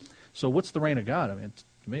future. So what's the reign of God? I mean,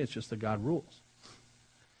 to me, it's just that God rules.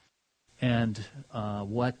 And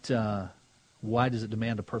why does it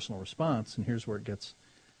demand a personal response? And here's where it gets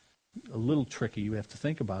a little tricky. You have to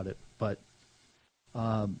think about it. But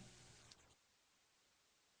God,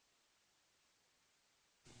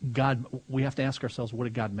 we have to ask ourselves, what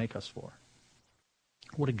did God make us for?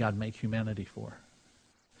 What did God make humanity for?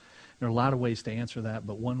 There are a lot of ways to answer that,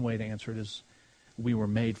 but one way to answer it is we were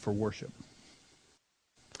made for worship.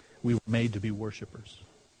 We were made to be worshipers.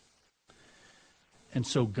 And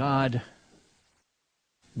so God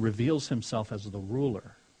reveals himself as the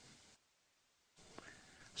ruler.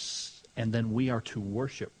 And then we are to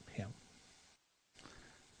worship him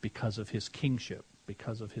because of his kingship,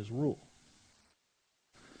 because of his rule.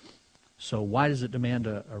 So why does it demand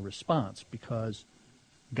a response? Because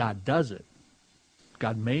God does it.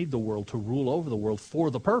 God made the world to rule over the world for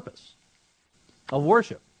the purpose of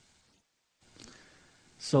worship.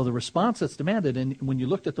 So the response that's demanded, and when you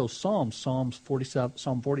looked at those Psalms, Psalm 47,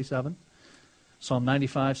 Psalm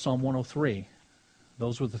 95, Psalm 103,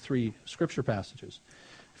 those were the 3 scripture passages.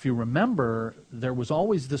 If you remember, there was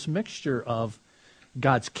always this mixture of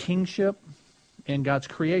God's kingship and God's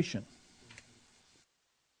creation.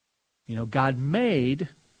 God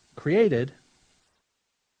created,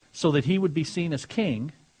 so that he would be seen as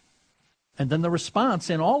king. And then the response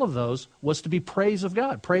in all of those was to be praise of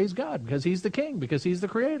God. Praise God because he's the king, because he's the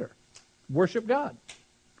creator. Worship God.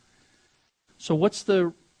 So what's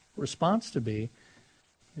the response to be?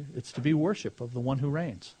 It's to be worship of the one who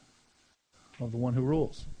reigns, of the one who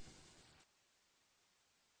rules.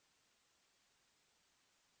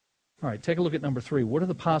 All right, take a look at number 3. What are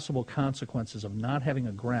the possible consequences of not having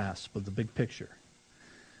a grasp of the big picture?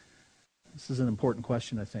 This is an important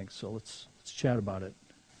question, I think, so let's chat about it.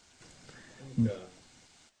 I think,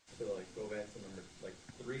 to go back to number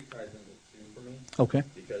 3 ties into 2 for me. Okay.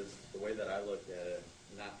 Because the way that I look at it,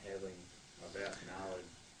 not having a vast knowledge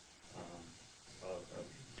of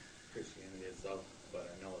Christianity itself, but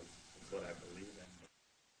I know it's what I believe in.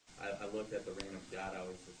 I look at the reign of God, I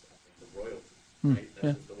always just think of royalty, right?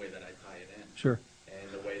 That's just the way that I tie it in. Sure. And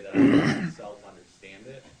the way that I myself understand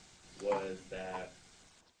it was that,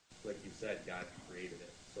 like you said, God created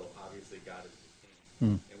it. So obviously God is the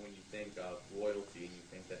king. And when you think of royalty, you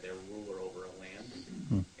think that they're ruler over a land,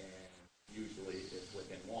 and usually it's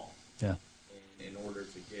within walls. Yeah. And in order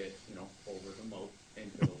to get, over the moat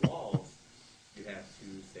into the walls, you have to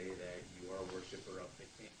say that you are a worshiper of the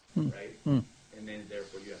king, right? And then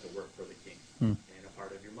therefore you have to work for the king. And a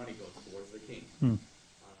part of your money goes towards the king.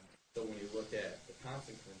 So when you look at the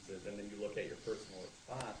consequences, and then you look at your personal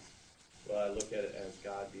response, well, I look at it as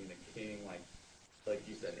God being a king, like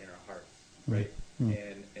you said, in our hearts, right?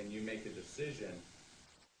 And you make a decision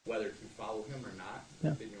whether to follow him or not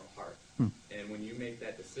within your heart. And when you make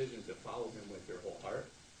that decision to follow him with your whole heart,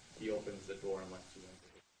 he opens the door and lets you into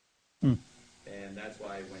it. And that's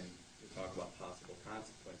why when you talk about possible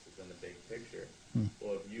consequences in the big picture,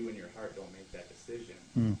 well, if you in your heart don't make that decision,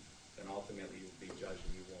 then ultimately you'll be judged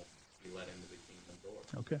and you won't be let into the kingdom door.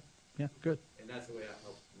 Okay. Yeah, good. And that's the way I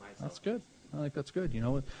help myself. That's good. I think that's good.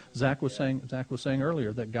 Zach was saying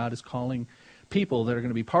earlier that God is calling people that are going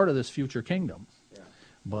to be part of this future kingdom. Yeah.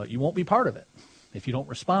 But you won't be part of it if you don't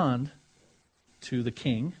respond to the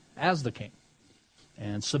king as the king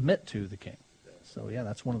and submit to the king. So, yeah,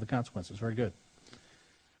 that's one of the consequences. Very good.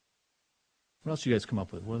 What else you guys come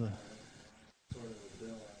up with? What are the... Sort of a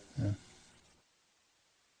bill. Yeah.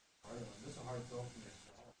 This is a hard bill for me to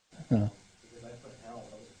swallow. Yeah. Because I put hell,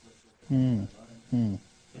 those are literally Mm.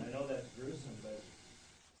 I know that's gruesome, but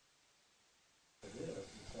it is.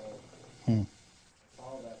 And so Mm. I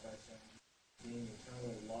follow that by saying being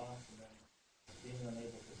eternally lost and then being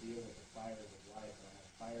unable to deal with the fires of life. And I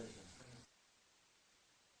have fires in prison.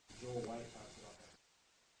 Joel White talks about that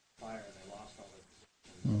fire, and they lost all their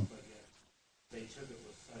positions. But yet they took it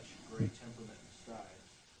with such great temperament and stride.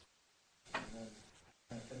 And then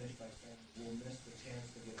I finish by saying we'll miss the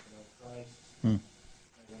chance to get to know Christ. And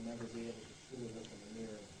we'll never be able to truly look in the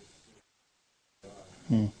mirror and just see God.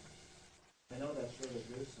 I know that's really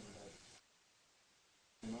gruesome, but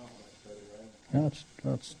I'm not when I started writing.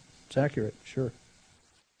 No, it's accurate. Sure.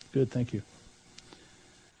 Good. Thank you.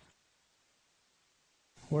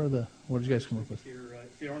 What did you guys come up with?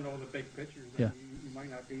 If you don't know the big picture, Yeah. then you might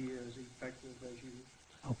not be as effective as you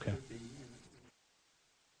Okay. should be.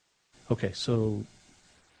 Okay, so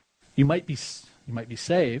you might be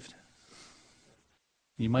saved.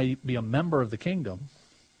 You might be a member of the kingdom,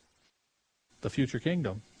 the future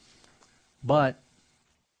kingdom. But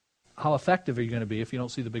how effective are you going to be if you don't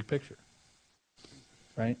see the big picture?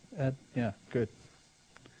 Right? Ed? Yeah, good.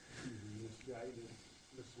 Misguided,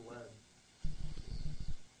 misled.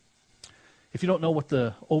 If you don't know what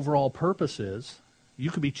the overall purpose is,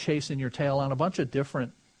 you could be chasing your tail on a bunch of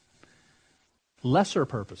different lesser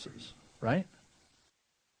purposes, right?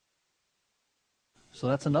 So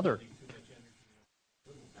that's another.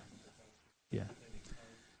 Yeah.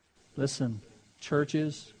 Listen,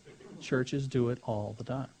 churches do it all the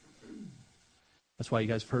time. That's why you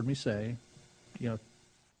guys have heard me say,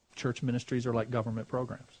 church ministries are like government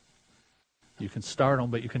programs. You can start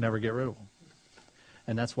them, but you can never get rid of them.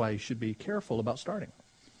 And that's why you should be careful about starting.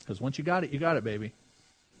 Because once you got it, baby.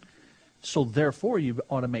 So therefore, you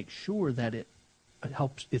ought to make sure that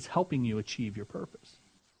it's helping you achieve your purpose.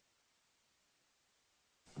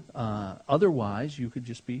 Otherwise, you could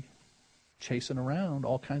just be chasing around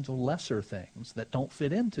all kinds of lesser things that don't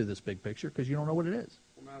fit into this big picture because you don't know what it is.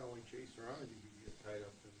 Well, not only chase around, you can get tied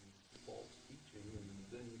up in false teaching, and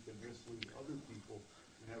then you can mislead other people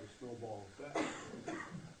and have a snowball effect.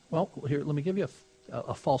 Well, here, let me give you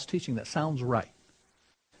a false teaching that sounds right.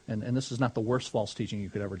 And this is not the worst false teaching you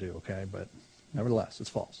could ever do, okay? But nevertheless, it's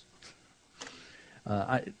false.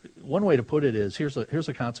 One way to put it is, here's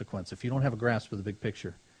a consequence. If you don't have a grasp of the big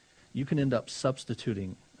picture, you can end up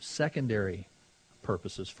substituting secondary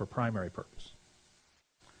purposes for primary purpose,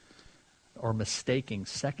 or mistaking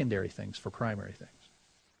secondary things for primary things,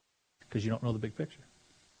 because you don't know the big picture.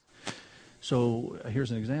 So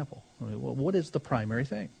here's an example. Well, what is the primary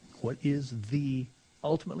thing? What is the,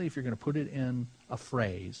 ultimately, if you're going to put it in a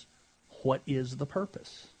phrase, what is the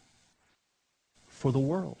purpose for the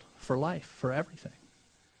world, for life, for everything?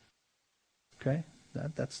 Okay,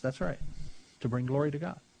 that's right, to bring glory to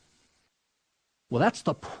God. Well, that's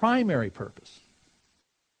the primary purpose.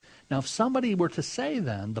 Now, if somebody were to say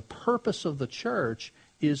then the purpose of the church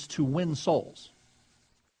is to win souls,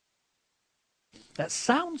 that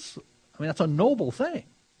sounds, that's a noble thing.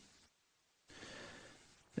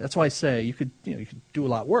 That's why I say you could do a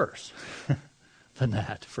lot worse than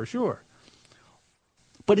that, for sure.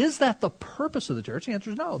 But is that the purpose of the church? The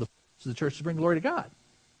answer is no. The purpose of the church is to bring glory to God.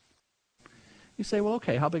 You say, well,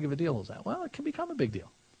 okay, how big of a deal is that? Well, it can become a big deal.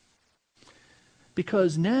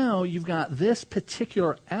 Because now you've got this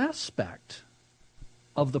particular aspect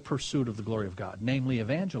of the pursuit of the glory of God, namely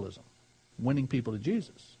evangelism, winning people to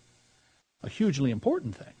Jesus. A hugely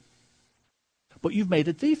important thing. But you've made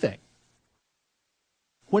it the thing.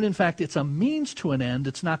 When in fact it's a means to an end,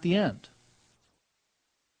 it's not the end.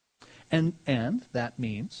 And that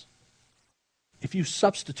means, if you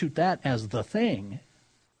substitute that as the thing,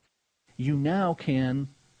 you now can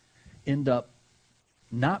end up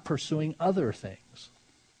not pursuing other things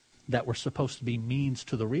that were supposed to be means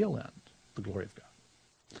to the real end, the glory of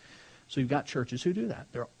God. So you've got churches who do that.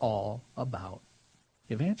 They're all about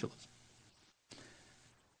evangelism.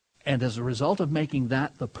 And as a result of making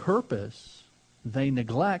that the purpose, they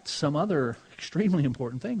neglect some other extremely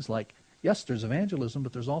important things like, yes, there's evangelism,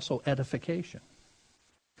 but there's also edification,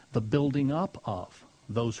 the building up of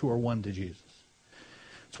those who are won to Jesus.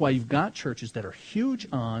 That's why you've got churches that are huge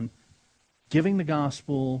on giving the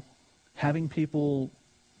gospel, having people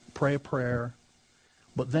pray a prayer,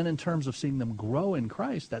 but then in terms of seeing them grow in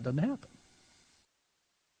Christ, that doesn't happen.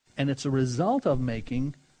 And it's a result of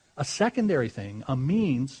making a secondary thing, a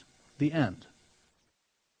means, the end.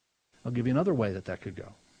 I'll give you another way that could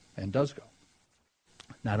go, and does go.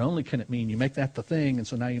 Not only can it mean you make that the thing, and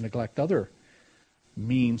so now you neglect other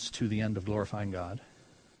means to the end of glorifying God,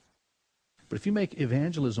 but if you make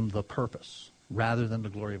evangelism the purpose rather than the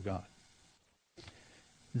glory of God,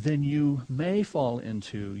 then you may fall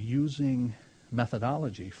into using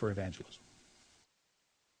methodology for evangelism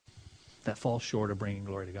that falls short of bringing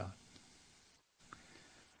glory to God.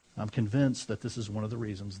 I'm convinced that this is one of the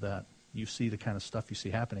reasons that you see the kind of stuff you see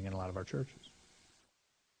happening in a lot of our churches.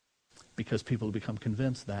 Because people have become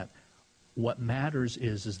convinced that what matters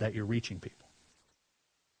is that you're reaching people.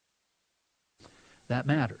 That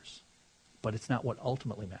matters, but it's not what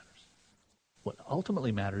ultimately matters. What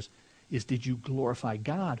ultimately matters is, did you glorify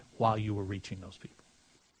God while you were reaching those people?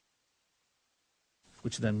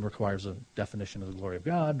 Which then requires a definition of the glory of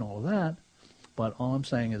God and all of that. But all I'm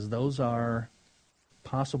saying is those are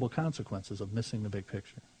possible consequences of missing the big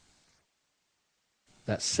picture.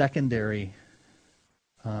 That secondary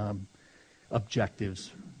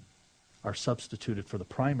objectives are substituted for the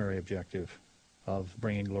primary objective of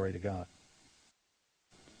bringing glory to God.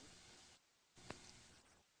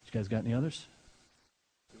 You guys got any others?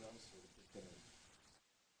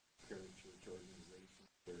 Church organization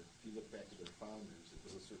where if you look back at their founders, it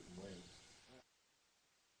was a certain way.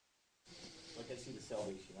 Like I see the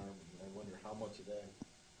Salvation Army, and I wonder how much of that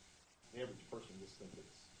the average person just thinks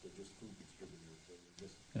they're just food distributors.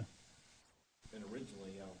 They're just, Yeah. And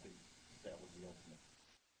originally, I don't think that was the ultimate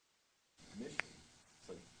mission.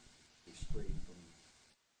 It's like they strayed from.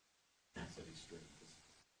 I said they strayed.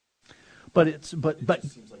 But It just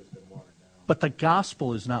seems like it's been watered down. But the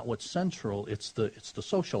gospel is not what's central. It's the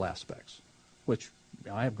social aspects, which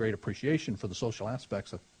I have great appreciation for the social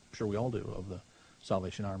aspects. I'm sure we all do, of the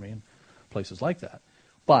Salvation Army and places like that.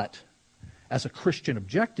 But as a Christian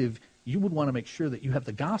objective, you would want to make sure that you have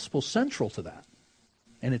the gospel central to that.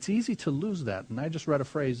 And it's easy to lose that. And I just read a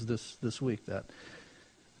phrase this week that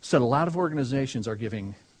said a lot of organizations are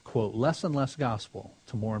giving, quote, less and less gospel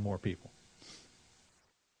to more and more people.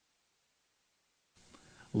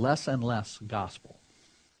 Less and less gospel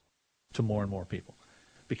to more and more people.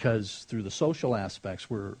 Because through the social aspects,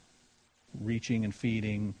 we're reaching and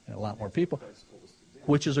feeding a lot more people,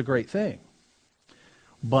 which is a great thing.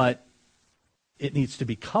 But it needs to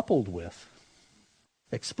be coupled with,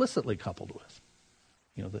 explicitly coupled with,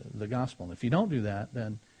 the gospel. And if you don't do that,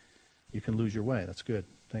 then you can lose your way. That's good.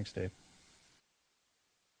 Thanks, Dave.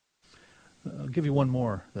 I'll give you one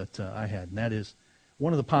more that I had, and that is,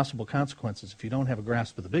 one of the possible consequences, if you don't have a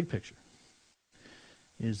grasp of the big picture,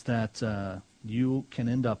 is that you can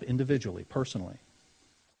end up individually, personally,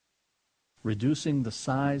 reducing the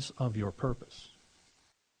size of your purpose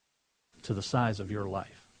to the size of your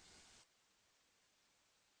life.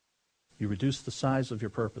 You reduce the size of your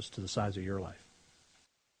purpose to the size of your life.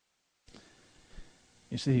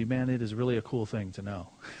 You see, man, it is really a cool thing to know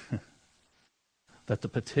that the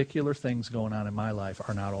particular things going on in my life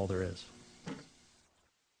are not all there is.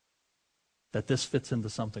 That this fits into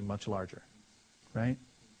something much larger, right?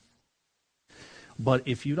 But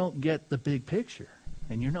if you don't get the big picture,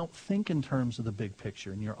 and you don't think in terms of the big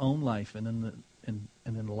picture in your own life and in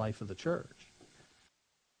the life of the church,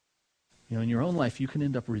 in your own life, you can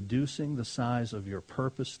end up reducing the size of your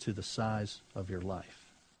purpose to the size of your life.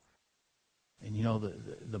 And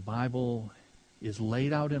the Bible is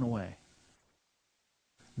laid out in a way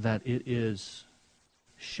that it is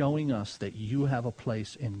showing us that you have a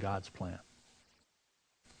place in God's plan.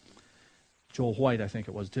 Joel White, I think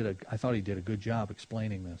it was, I thought he did a good job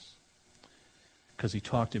explaining this, because he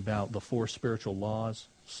talked about the 4 spiritual laws.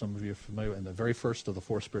 Some of you are familiar, and the very first of the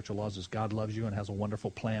 4 spiritual laws is God loves you and has a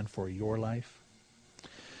wonderful plan for your life.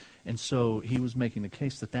 And so he was making the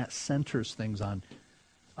case that centers things on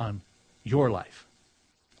your life,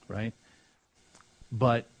 right?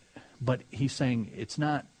 But he's saying it's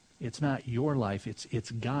not your life,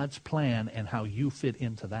 it's God's plan and how you fit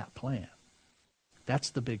into that plan. That's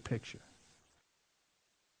the big picture.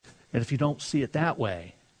 And if you don't see it that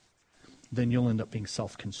way, then you'll end up being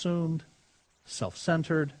self-consumed,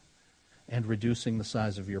 self-centered, and reducing the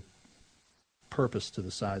size of your purpose to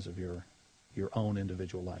the size of your own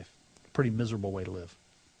individual life. Pretty miserable way to live.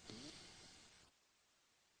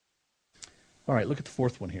 All right, look at the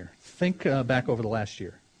 4th one here. Think back over the last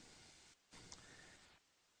year.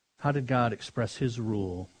 How did God express his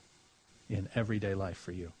rule in everyday life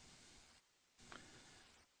for you?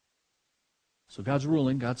 So God's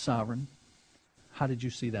ruling, God's sovereign. How did you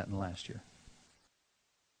see that in the last year?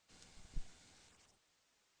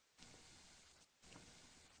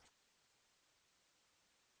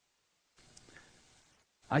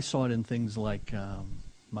 I saw it in things like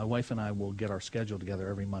my wife and I will get our schedule together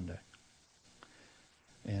every Monday.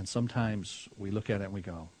 And sometimes we look at it and we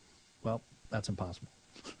go, well, that's impossible.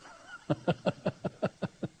 I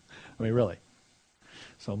mean, really.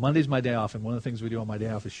 So Monday's my day off, and one of the things we do on my day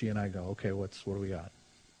off is she and I go, okay, what do we got?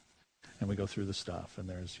 And we go through the stuff, and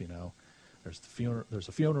there's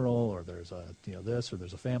a funeral, or there's a this, or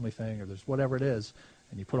there's a family thing, or there's whatever it is,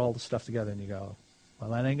 and you put all the stuff together and you go,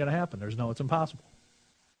 well, that ain't going to happen. It's impossible.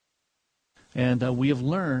 And we have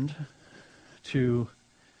learned to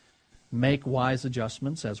make wise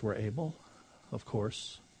adjustments as we're able, of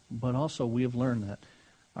course, but also we have learned that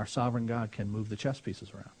our sovereign God can move the chess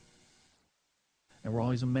pieces around. And we're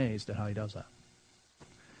always amazed at how he does that.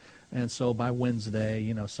 And so by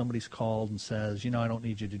Wednesday, somebody's called and says, I don't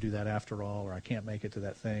need you to do that after all, or I can't make it to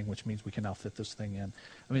that thing, which means we can now fit this thing in.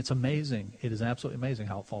 I mean, it's amazing. It is absolutely amazing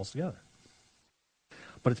how it falls together.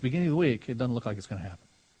 But at the beginning of the week, it doesn't look like it's going to happen.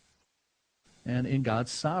 And in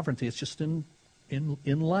God's sovereignty, it's just in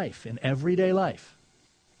life, in everyday life,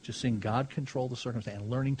 just seeing God control the circumstance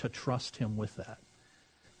and learning to trust him with that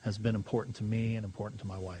has been important to me and important to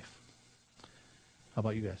my wife. How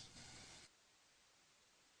about you guys?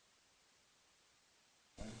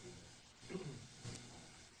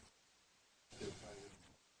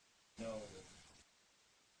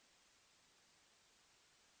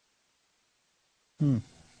 Anyhow,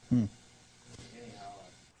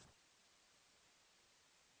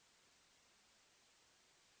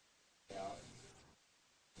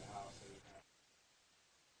 the house,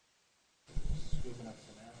 scooping up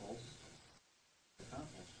some apples, the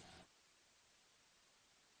compost pile.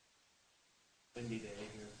 Windy day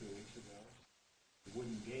here a few weeks ago. The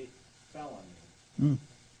wooden gate fell on me.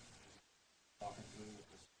 Walking through with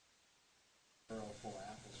this barrel full of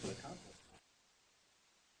apples for the compost pile.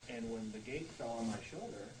 And when the gate fell on my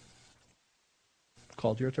shoulder,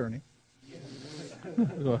 Called your attorney. Yeah.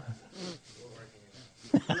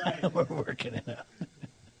 We're working it out.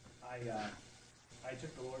 I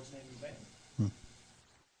took the Lord's name in vain.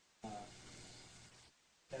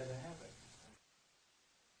 As a habit.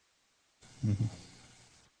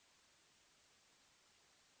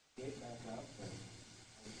 Gate back up, and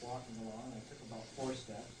I was walking along. I took about 4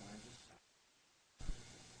 steps, and I just stopped.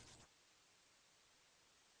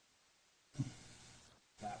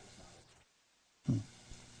 That was not it.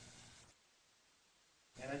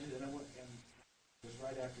 And I went, and it was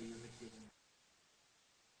right after you had given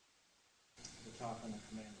the talk on the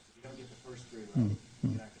commandments. If you don't get the first 3 right,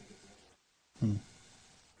 you're not going to get the other one.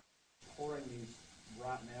 Pouring these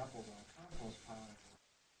rotten apples on a compost pile.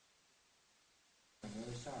 I'm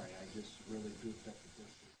really sorry. I just really goofed up the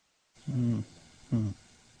first 3.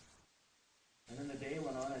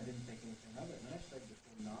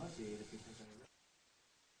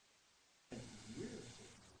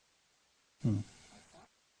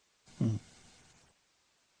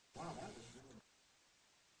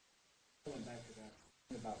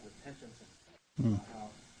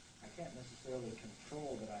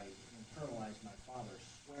 I internalized my father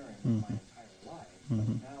swearing my entire life. But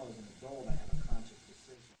now as an adult, I have a conscious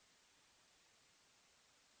decision.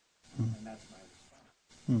 And that's my response.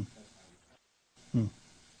 That's my response.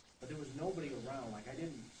 But there was nobody around. Like, I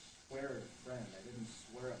didn't swear at a friend. I didn't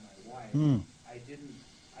swear at my wife.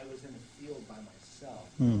 I was in a field by myself.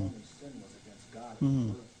 The only sin was against God and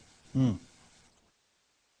the earth.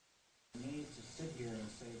 For me to sit here and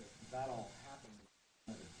say that all happened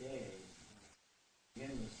another day,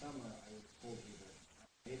 beginning of the summer, I would have told you that I'm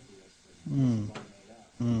atheist, that this is all made up.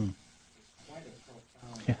 It's quite a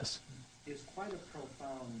profound. Yes. It's quite a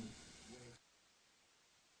profound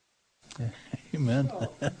way. Amen. So,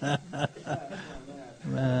 that's on that.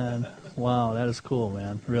 Man, wow, that is cool,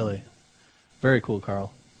 man. Really. Very cool,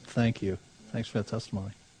 Carl. Thank you. Thanks for that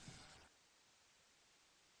testimony.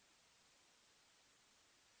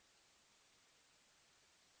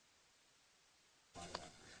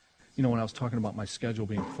 You know, when I was talking about my schedule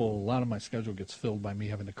being full, a lot of my schedule gets filled by me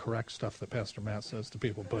having to correct stuff that Pastor Matt says to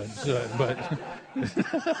people, but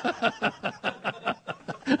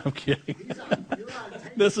I'm kidding.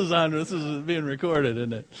 This is being recorded,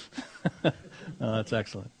 isn't it? That's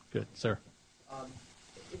excellent. Good, sir.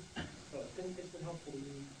 It's been helpful to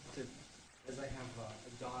me as I have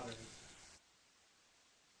a daughter,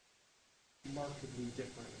 markedly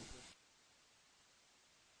different.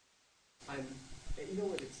 You know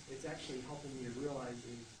what it's actually helping me to realize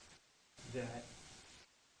is that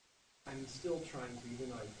I'm still trying to, even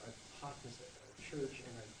though I've taught this at a church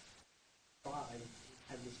and I thought I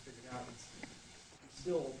had this figured out, I'm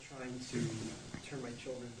still trying to turn my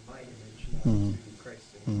children to my image, not to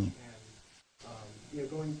Christ's image. And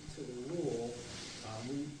going to the rule,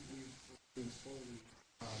 we've been slowly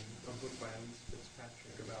a book by Alice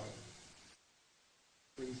Fitzpatrick about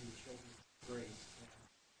raising children with grace.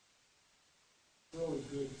 It's really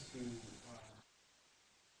good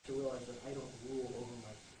to realize that I don't rule over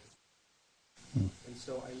my kids. And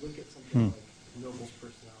so I look at something like Noble's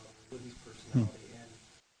personality, Libby's personality, and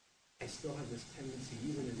I still have this tendency,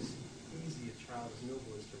 even as easy a child as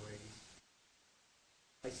Noble is to raise,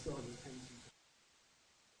 I still have this tendency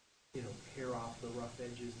to, pare off the rough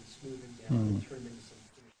edges and smooth them down and turn them into some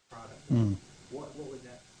finished product. What would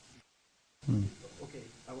that be? Okay,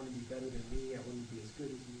 I want to be better than me, I want to be as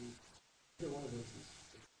good as me. Either one of those is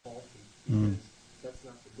faulty because that's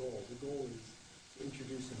not the goal. The goal is to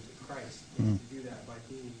introduce him to Christ and to do that by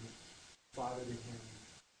being father to him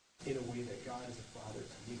in a way that God is a father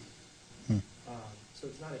to me. So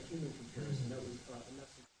it's not a human comparison. That was a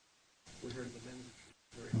message we heard at the men's retreat,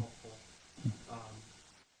 very helpful.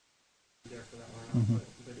 There for that one,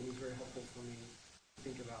 but it was very helpful for me to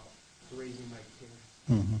think about raising my kids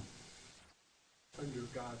under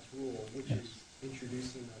God's rule, which is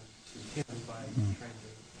introducing them to him by trying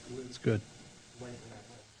to live. It's good. Life in that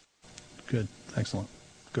way. Good. Excellent.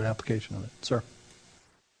 Good application of it. Sir.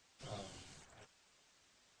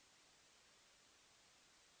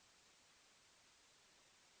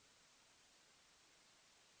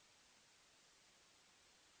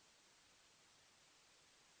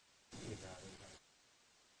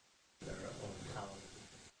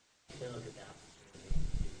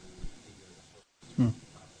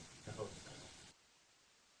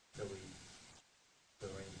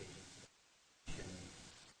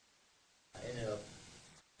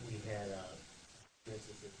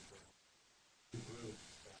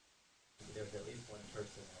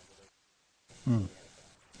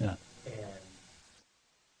 Yeah.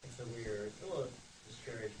 And so we were a little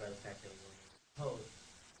discouraged by the fact that we were going to post,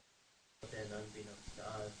 but then unbeknownst to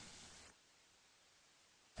us,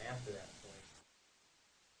 after that point,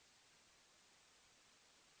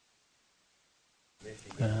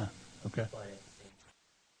 Michigan, Okay. but at the same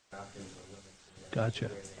time, options were limited. Gotcha.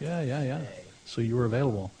 Where they Yeah. stay. So you were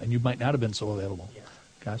available, and you might not have been so available. Yeah.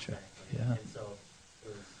 Gotcha. Exactly. Yeah. And so it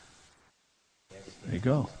was. There you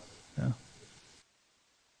go. Yeah.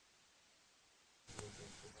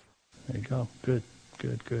 There you go. Good.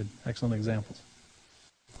 Excellent examples.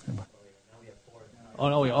 Oh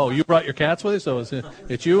no! Oh, you brought your cats with you, so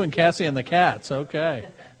it's you and Cassie and the cats. Okay.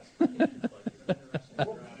 We'll be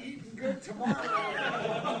eating good tomorrow.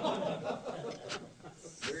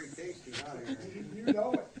 Very tasty, huh? You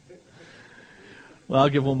know it. Well, I'll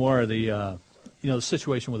give one more. The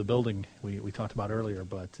situation with the building we talked about earlier,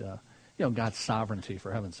 but God's sovereignty,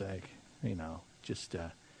 for heaven's sake, just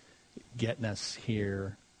getting us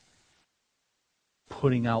here,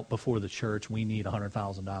 putting out before the church, we need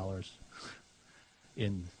 $100,000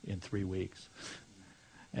 in 3 weeks,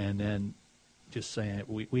 and then just saying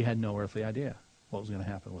we had no earthly idea what was going to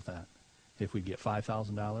happen with that. If we get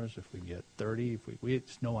 $5,000, if we get 30, we had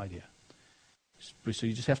just no idea. So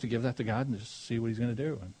you just have to give that to God and just see what he's going to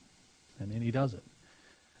do. And then he does it.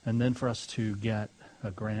 And then for us to get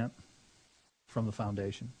a grant from the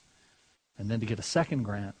foundation, and then to get a second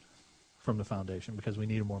grant from the foundation because we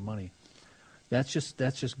needed more money. That's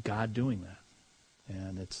just God doing that.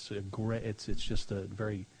 And it's just a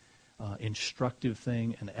very instructive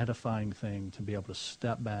thing, an edifying thing to be able to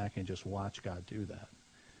step back and just watch God do that.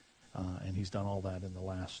 And he's done all that in the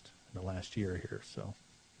last year here. So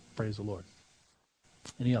praise the Lord.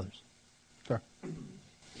 Any others? Sure. I'd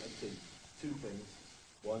say two things.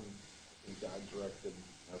 One, I think God directed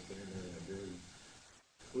us in there in a very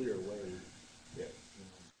clear way that,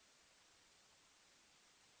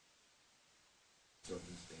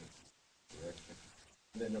 circumstances, direction.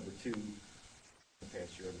 And then number two, the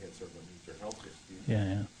past year I've had several major health issues.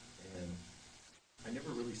 Yeah. And I never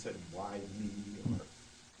really said why me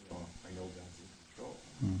or, I know God's in control.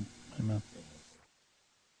 Amen.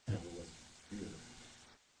 Never was fear.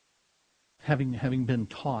 Having been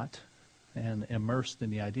taught and immersed in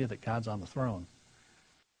the idea that God's on the throne,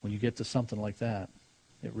 when you get to something like that,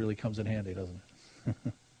 it really comes in handy, doesn't it?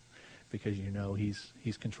 Because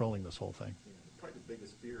he's controlling this whole thing. Yeah, probably the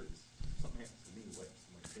biggest fear is something happens to me, what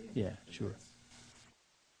happens to my family. Yeah, sure.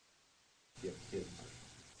 You have kids.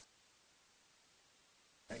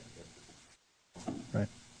 Right.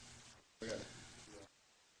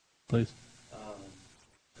 Please.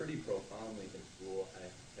 Pretty profoundly in school, I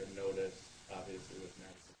had noticed, obviously, with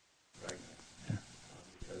Madison pregnant,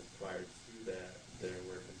 because prior to that, there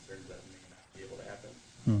were concerns that may not be able to happen.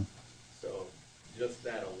 So just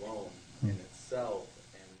that alone in itself,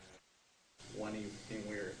 and when we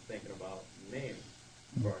were thinking about names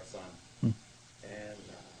for our son, and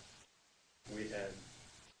we had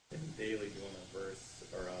been daily doing a verse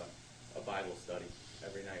or a Bible study.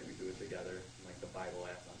 Every night we do it together, like the Bible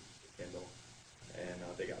app on Kindle. And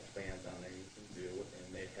they got plans on there you can do, and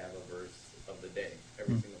they have a verse of the day.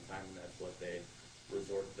 Every single time, and that's what they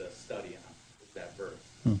resort to study on, is that verse.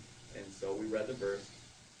 And so we read the verse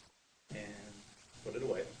and put it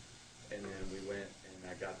away. And then we went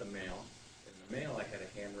and I got the mail. In the mail, I had a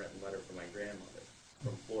handwritten letter from my grandmother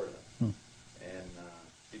from Florida. And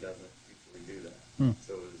she doesn't usually do that.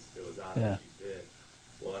 So it was odd that she did.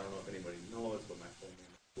 Well, I don't know if anybody knows, but my full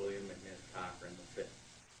name is William McNair Cochran V.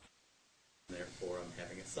 Therefore, I'm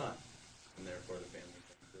having a son, and therefore the family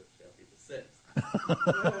thinks it shall be the sixth.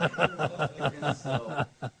 And so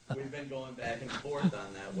we've been going back and forth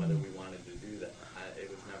on that, whether we wanted to do that.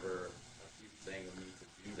 It was never a huge thing of me to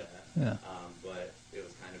do that, but it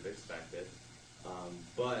was kind of expected.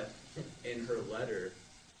 But in her letter,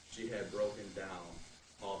 she had broken down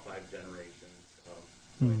all 5 generations of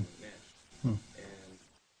William McNish.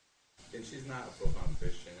 And she's not a profound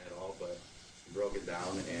Christian at all, but she broke it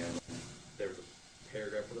down, and there was a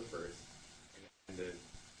paragraph for the first, and it ended,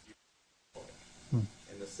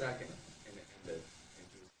 and the second, and it ended,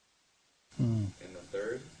 and the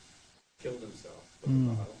third, killed himself with a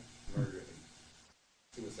bottle, murdered him,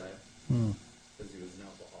 suicide, because he was an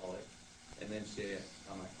alcoholic. And then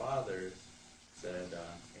my father said,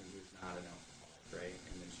 and he was not an alcoholic, right?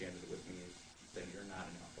 And then she ended it with me, she said, you're not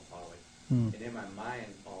an alcoholic. And in my mind,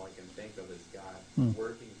 all I can think of is God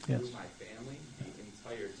working through my family the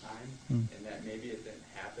entire time, and that maybe it didn't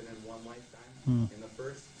happen in one lifetime, in the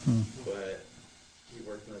first, but he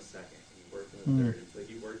worked in the second, and he worked in the third. It's like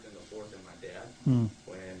he worked in the fourth in my dad,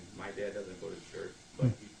 when my dad doesn't go to church, but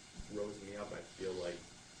he rose me up, I feel like,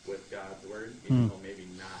 with God's word, even though maybe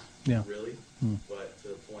not really, but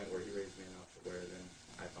to the point where he raised me enough to where then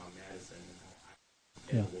I found Madison, and now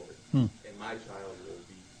I'm in the Lord. And my child will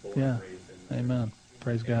be born and raised in the Amen.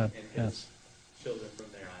 Praise God. And his children from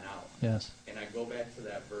there on out. Yes. And I go back to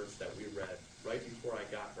that verse that we read right before I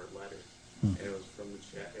got her letter, and it was from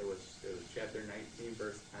it was chapter 19,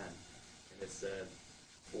 verse 10, and it said,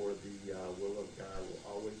 "For the will of God will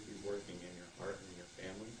always be working in your heart and in your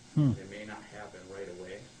family. It may not happen right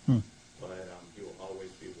away, but He will always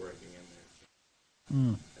be working in there."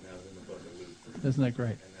 And that was in the book of Luke. Isn't that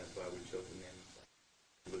great? And that's why we chose the name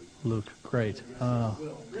Luke. Luke, great. Oh,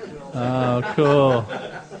 cool.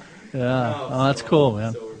 Yeah. Oh, that's cool,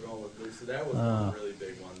 man. So we're going with Luke. So that was one really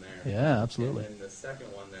big one there. Yeah, absolutely. And then the second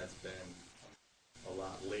one that's been a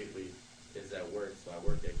lot lately is at work. So I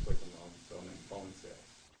work at Quicken Loan, so I'm in phone sales,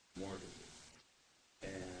 mortgages.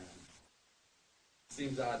 And it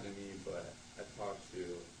seems odd to me, but I've talked to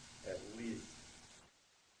at least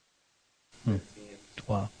 15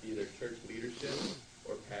 either church leadership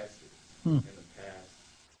or pastors in the past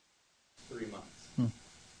 3 months.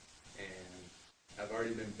 And I've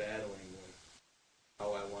already been battling with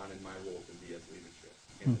how I wanted my role to be as leadership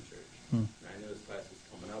in the church. And I knew this class was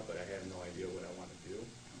coming up, but I had no idea what I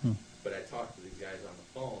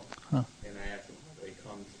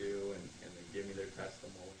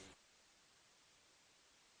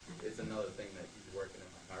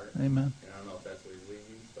Amen. And I don't know if that's what he's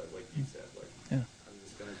leading, but like you said, like, Yeah. I'm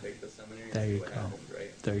just going to take the seminary There and see you what go. happens,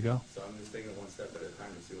 right? There you go. So I'm just taking it one step at a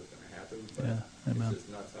time to see what's going to happen, but Yeah, amen. it's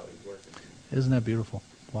just nuts how he's working. Isn't that beautiful?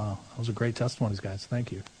 Wow. Those are great testimonies, guys.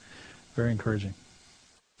 Thank you. Very encouraging.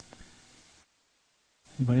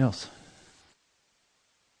 Anybody else?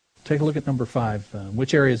 Take a look at number 5.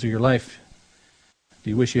 Which areas of your life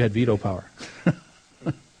do you wish you had veto power?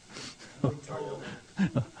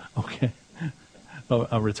 Okay.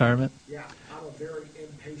 Oh, retirement? Yeah, I'm a very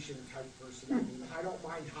impatient type person. I mean, I don't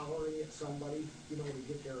mind hollering at somebody, you know, to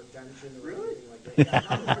get their attention or anything like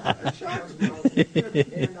that. Yeah,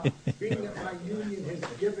 and being that my union has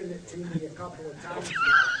given it to me a couple of times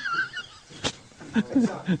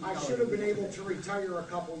now, I should have been able to retire a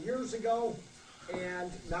couple years ago,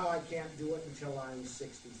 and now I can't do it until I'm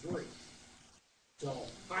 63. So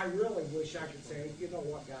I really wish I could say, you know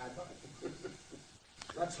what, God,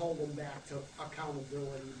 let's hold them back to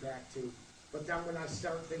accountability, back to. But then when I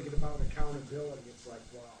start thinking about accountability, it's like,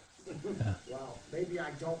 wow, wow, maybe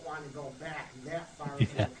I don't want to go back that far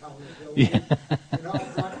from accountability. You know,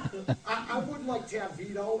 but I would like to have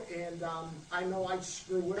veto, and I know I'd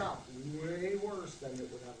screw it up way worse than it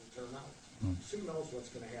would ever turn out. So who knows what's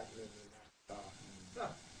going to happen in the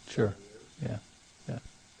next Sure. 7 years. Yeah.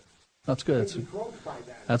 That's good. Maybe growth by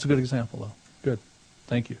then. That's a good example, though. Good.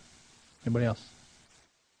 Thank you. Anybody else?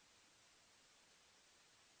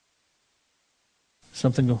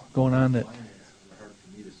 Something going on that... Finances are hard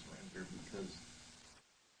for me to surrender because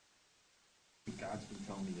God's been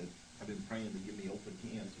telling me that I've been praying to give me open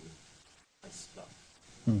hands with my stuff.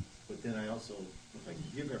 But then I also, if I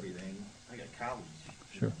give everything, I got college.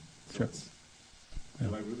 Sure, So sure. it's, do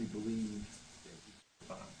I really believe that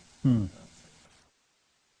he's Hmm.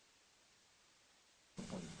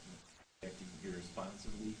 acting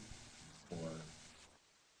irresponsibly or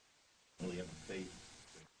really having faith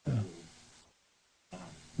that God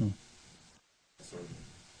will sort of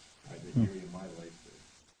the area of my life that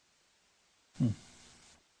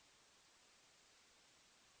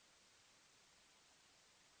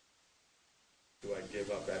Do I give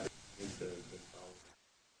up everything to follow?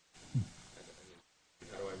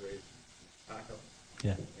 How do I raise Taco?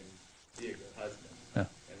 Yeah. And be a good husband. Yeah.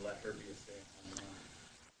 And let her be a stay-at-home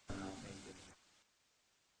mom.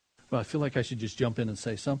 Well, I feel like I should just jump in and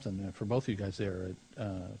say something for both of you guys there.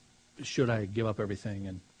 Should I give up everything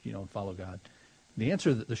and follow God?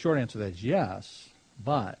 The short answer to that is yes,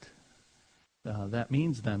 but that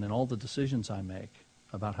means then in all the decisions I make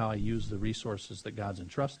about how I use the resources that God's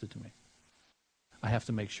entrusted to me, I have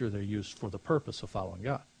to make sure they're used for the purpose of following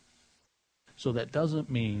God. So that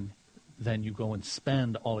doesn't mean then you go and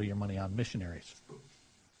spend all of your money on missionaries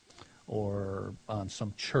or on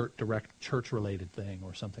some direct church-related thing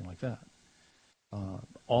or something like that.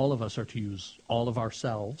 All of us are to use all of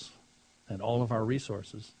ourselves and all of our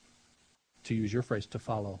resources, to use your phrase, to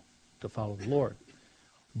follow the Lord.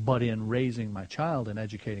 But in raising my child and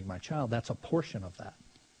educating my child, that's a portion of that.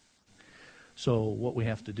 So what we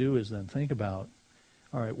have to do is then think about,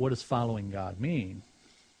 all right, what does following God mean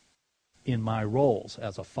in my roles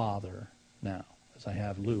as a father now, as I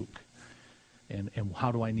have Luke? And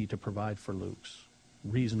how do I need to provide for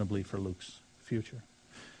reasonably for Luke's future?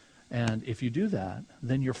 And if you do that,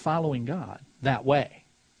 then you're following God that way.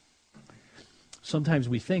 Sometimes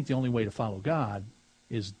we think the only way to follow God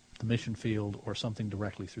is the mission field or something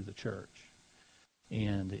directly through the church.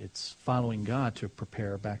 And it's following God to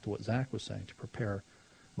prepare, back to what Zach was saying, to prepare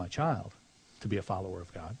my child to be a follower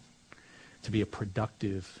of God, to be a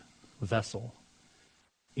productive vessel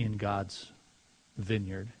in God's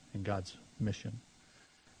vineyard, in God's mission.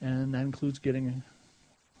 And that includes letting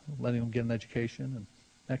them get an education and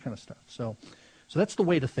that kind of stuff. So that's the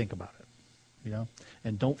way to think about it,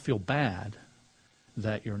 And don't feel bad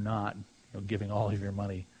that you're not giving all of your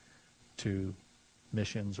money to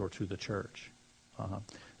missions or to the church. It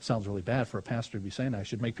sounds really bad for a pastor to be saying that. I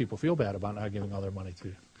should make people feel bad about not giving all their money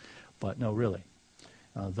to. But no, really.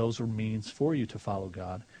 Those are means for you to follow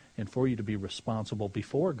God and for you to be responsible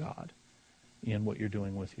before God in what you're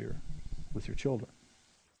doing with your children.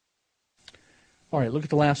 All right, look at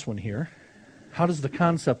the last one here. How does the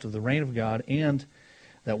concept of the reign of God and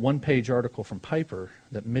that one-page article from Piper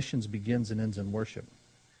that missions begins and ends in worship,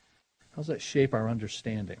 how does that shape our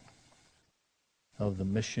understanding of the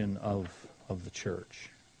mission of the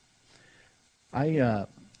church? I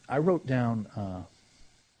wrote down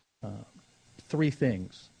 3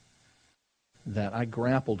 things that I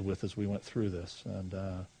grappled with as we went through this, and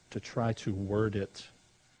to try to word it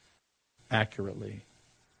accurately.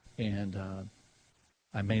 And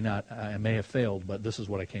I may have failed, but this is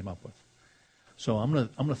what I came up with. So I'm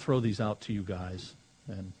gonna throw these out to you guys,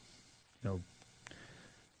 and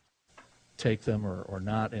take them or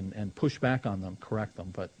not and push back on them, correct them.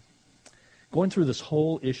 But going through this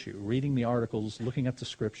whole issue, reading the articles, looking at the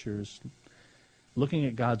scriptures, looking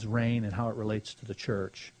at God's reign and how it relates to the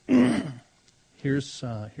church, here's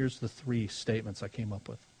the three statements I came up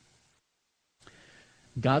with.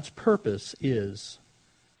 God's purpose is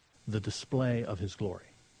the display of his glory.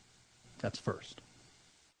 That's first.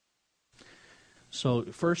 So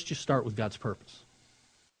first you start with God's purpose.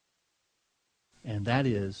 And that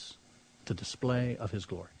is the display of his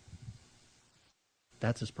glory.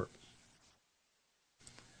 That's his purpose.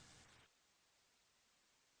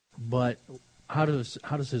 But how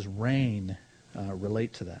does his reign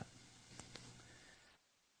relate to that?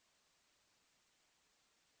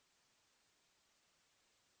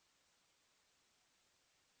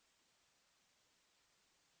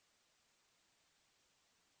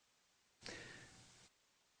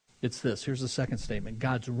 It's this. Here's the second statement.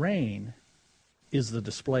 God's reign is the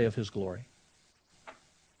display of his glory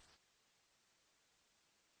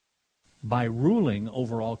by ruling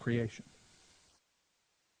over all creation.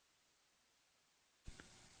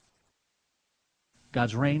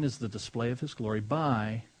 God's reign is the display of his glory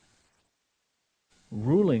by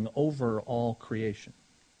ruling over all creation.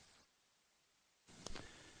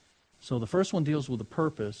 So the first one deals with the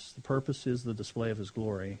purpose. The purpose is the display of his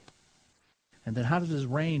glory. And then how does his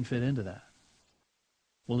reign fit into that?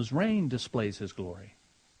 Well, his reign displays his glory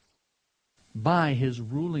by his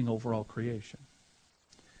ruling over all creation.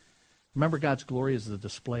 Remember, God's glory is the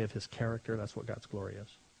display of his character. That's what God's glory is.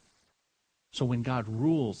 So when God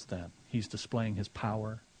rules, then, he's displaying his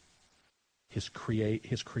power, his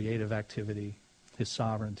creative activity, his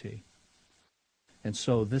sovereignty. And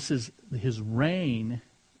so his reign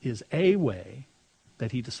is a way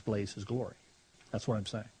that he displays his glory. That's what I'm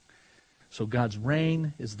saying. So God's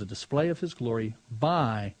reign is the display of his glory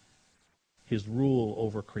by his rule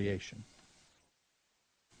over creation.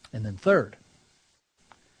 And then third,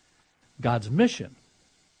 God's mission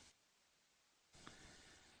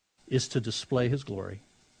is to display his glory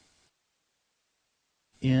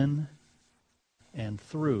in and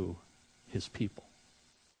through his people.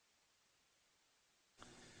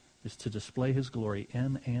 Is to display his glory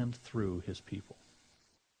in and through his people.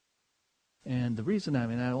 And the reason,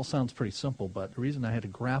 that all sounds pretty simple, but the reason I had to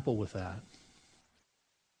grapple with that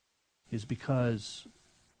is because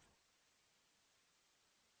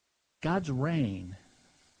God's reign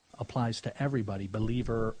applies to everybody,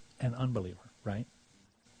 believer and unbeliever, right?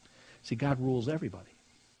 See, God rules everybody.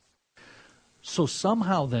 So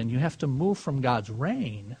somehow then you have to move from God's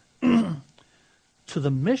reign to the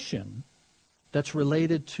mission that's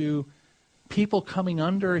related to people coming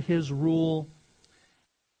under his rule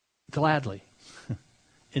gladly,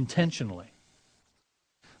 intentionally,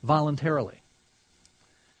 voluntarily.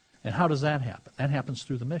 And how does that happen? That happens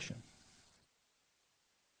through the mission.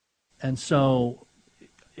 And so,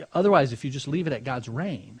 otherwise, if you just leave it at God's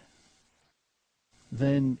reign,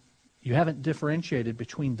 then you haven't differentiated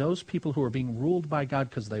between those people who are being ruled by God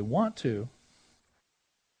because they want to,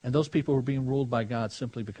 and those people who are being ruled by God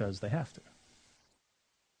simply because they have to.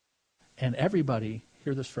 And everybody,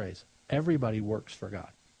 hear this phrase, everybody works for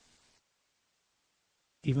God.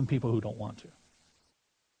 Even people who don't want to.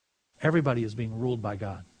 Everybody is being ruled by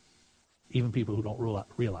God. Even people who don't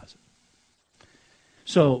realize it.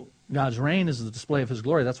 So, God's reign is the display of his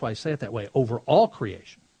glory. That's why I say it that way. Over all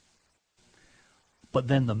creation. But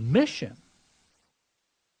then the mission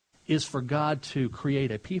is for God to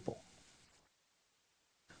create a people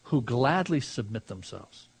who gladly submit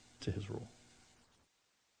themselves to his rule.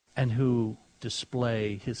 And who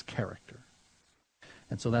display his character.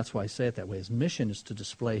 And so that's why I say it that way. His mission is to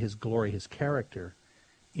display his glory, his character,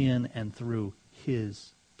 in and through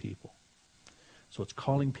his people. So it's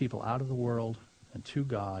calling people out of the world and to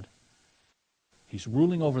God. He's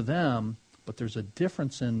ruling over them, but there's a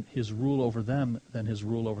difference in his rule over them than his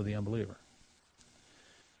rule over the unbeliever.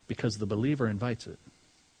 Because the believer invites it.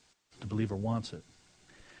 The believer wants it.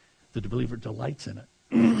 The believer delights in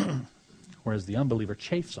it. Whereas the unbeliever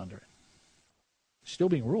chafes under it. Still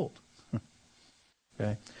being ruled.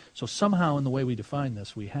 Okay? So somehow in the way we define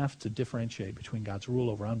this, we have to differentiate between God's rule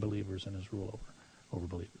over unbelievers and his rule over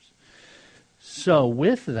believers. So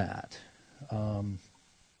with that,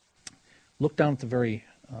 look down at the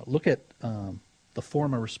look at the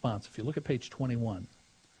form of response. If you look at page 21,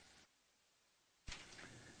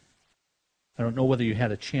 I don't know whether you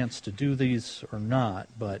had a chance to do these or not,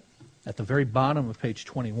 but at the very bottom of page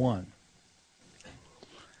 21,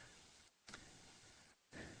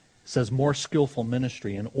 says more skillful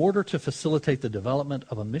ministry. In order to facilitate the development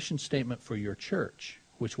of a mission statement for your church,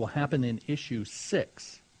 which will happen in issue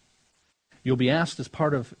 6, You'll be asked as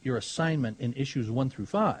part of your assignment in issues 1 through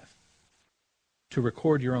 5 to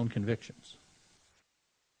record your own convictions.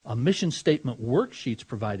 A mission statement worksheet's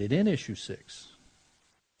provided in issue 6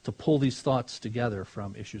 to pull these thoughts together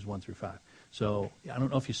from issues 1 through 5. So I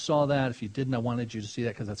don't know if you saw that. If you didn't, I wanted you to see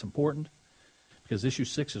that because that's important. Because issue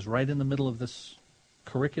 6 is right in the middle of this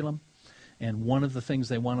curriculum. And one of the things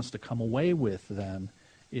they want us to come away with then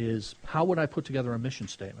is, how would I put together a mission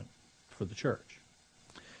statement for the church?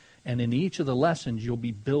 And in each of the lessons, you'll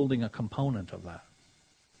be building a component of that.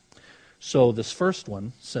 So this first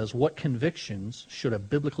one says, what convictions should a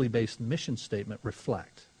biblically based mission statement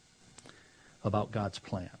reflect about God's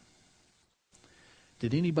plan?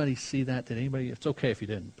 Did anybody see that? Did anybody? It's okay if you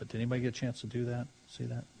didn't, but did anybody get a chance to do that? See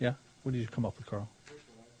that? Yeah? What did you come up with, Carl? First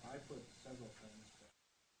of all, I put several things, but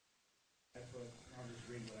I'll just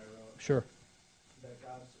read what I wrote. Sure. That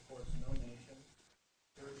God supports no nation,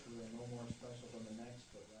 church, we are no more special than the next,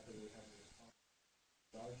 but rather we have a responsibility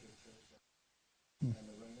to larger church and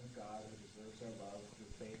the reign of God who deserves our love through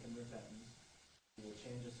faith and repentance, who will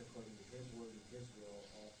change us according to his word and his will,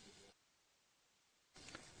 all through the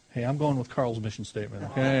Hey, I'm going with Carl's mission statement,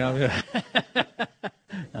 okay?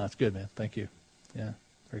 No, it's good, man. Thank you. Yeah,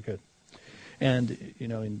 very good. And,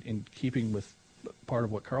 in keeping with part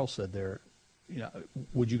of what Carl said there,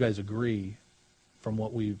 would you guys agree from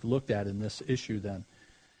what we've looked at in this issue then,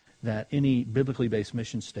 that any biblically based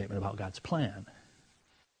mission statement about God's plan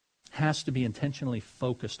has to be intentionally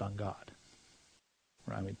focused on God?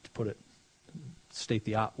 Right? I mean, to state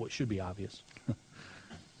what should be obvious.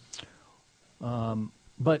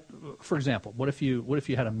 But for example, what if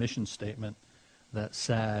you had a mission statement that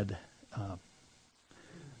said,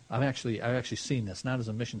 I've actually seen this not as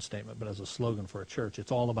a mission statement, but as a slogan for a church.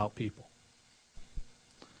 It's all about people.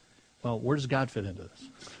 Well, where does God fit into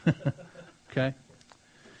this? Okay.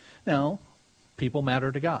 Now, people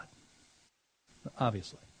matter to God,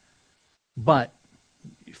 obviously, but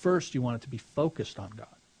first you want it to be focused on God.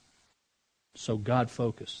 So God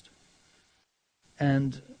focused,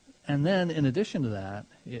 and then in addition to that,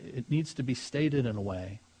 it needs to be stated in a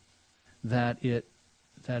way that it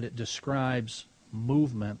describes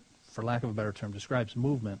movement, for lack of a better term, describes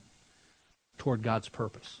movement toward God's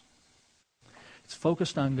purpose. It's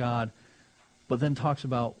focused on God, but then talks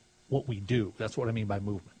about what we do. That's what I mean by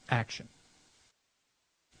movement, action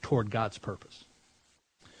toward God's purpose.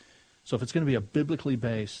 So if it's going to be a biblically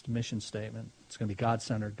based mission statement, it's going to be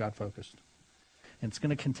God-centered, God-focused, and it's going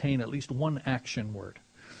to contain at least one action word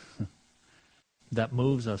that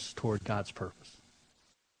moves us toward God's purpose.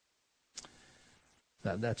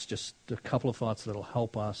 That's just a couple of thoughts that'll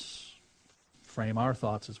help us frame our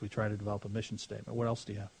thoughts as we try to develop a mission statement. What else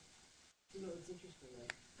do you have? It's interesting.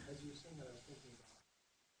 As you were saying that, I was thinking about,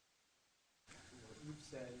 you've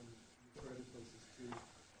said, and you've heard other places too,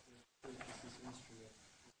 there's just this instrument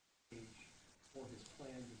page for his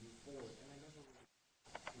plan to move forward. And I never really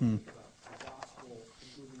think about the gospel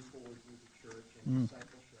moving forward through the church and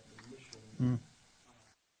discipleship and mission.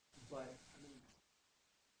 But,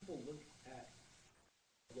 people look at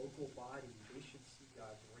a local body, they should see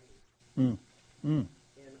God's reign. And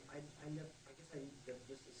I guess that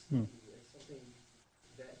just esteem as something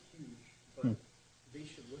that huge, but they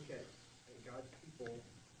should look at God's people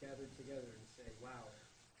gathered together and say, wow,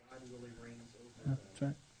 God really reigns over them. That's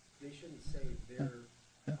right. They shouldn't say they're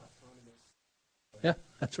autonomous. Yeah,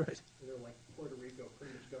 that's right. They're like Puerto Rico,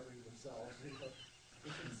 pretty much governing themselves. They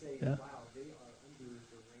should say, wow, they are under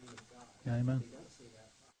the reign of God. Yeah, amen. They don't say that.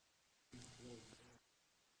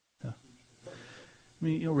 Yeah. I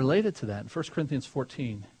mean, related to that, in 1 Corinthians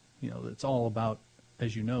 14, it's all about,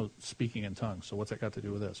 as you know, speaking in tongues. So what's that got to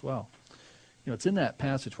do with this? Well, it's in that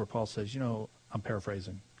passage where Paul says, I'm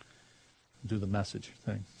paraphrasing, do the Message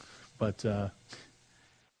thing, but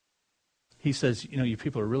he says, you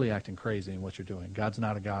people are really acting crazy in what you're doing. God's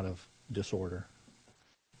not a God of disorder.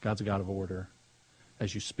 God's a God of order.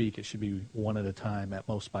 As you speak, it should be one at a time, at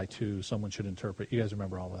most by two. Someone should interpret. You guys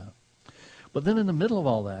remember all that. But then in the middle of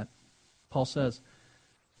all that, Paul says,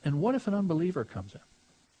 and what if an unbeliever comes in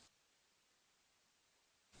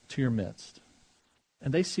to your midst,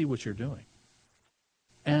 and they see what you're doing,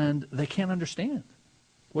 and they can't understand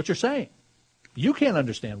what you're saying? You can't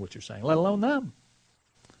understand what you're saying, let alone them.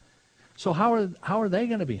 So how are they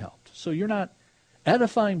going to be helped? So you're not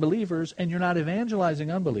edifying believers, and you're not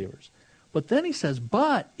evangelizing unbelievers. But then he says,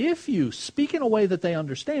 but if you speak in a way that they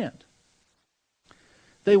understand,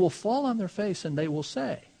 they will fall on their face and they will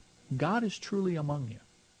say, God is truly among you.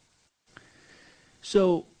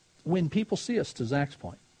 So when people see us, to Zach's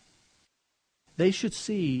point, they should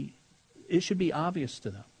see, it should be obvious to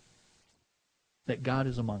them that God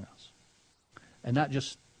is among us. And not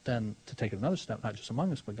just then to take it another step, not just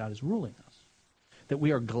among us, but God is ruling us. That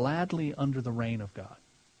we are gladly under the reign of God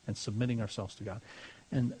and submitting ourselves to God.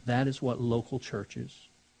 And that is what local churches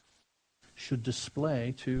should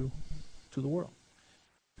display to the world.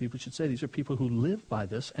 People should say these are people who live by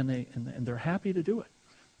this, and they're happy to do it.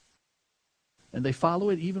 And they follow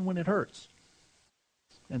it even when it hurts.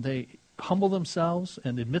 And they humble themselves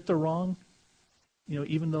and admit they're wrong,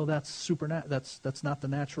 even though that's that's not the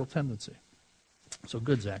natural tendency. So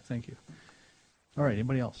good, Zach. Thank you. All right,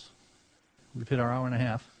 anybody else? We've hit our hour and a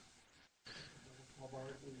half. How about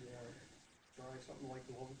if we try something like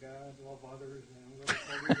love God, love others, and I'm going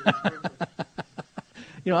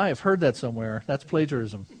to I have heard that somewhere. That's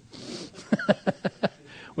plagiarism.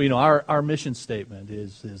 Well, our mission statement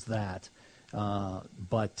is that.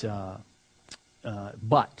 But the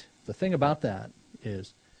thing about that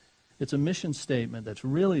is it's a mission statement that's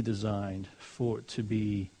really designed to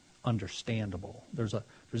be understandable. There's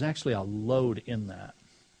actually a load in that.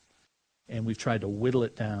 And we've tried to whittle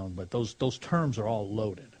it down, but those terms are all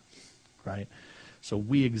loaded, right? So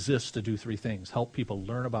we exist to do three things: help people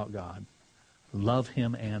learn about God, love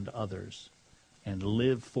Him and others, and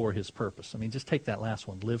live for His purpose. I mean, just take that last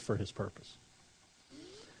one, live for His purpose.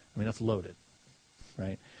 I mean, that's loaded,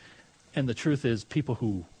 right? And the truth is, people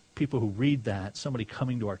who read that, somebody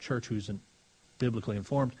coming to our church who isn't biblically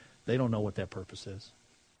informed, they don't know what that purpose is.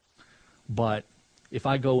 But if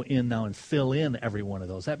I go in now and fill in every one of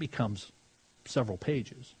those, that becomes several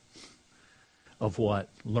pages of what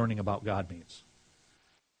learning about God means,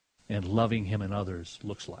 and loving Him and others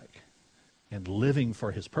looks like, and living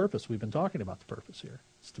for His purpose. We've been talking about the purpose here.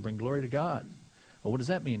 It's to bring glory to God. Well, what does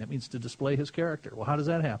that mean? It means to display His character. Well, how does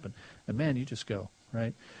that happen? And man, you just go,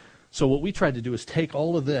 right? So what we tried to do is take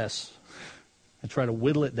all of this and try to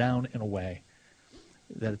whittle it down in a way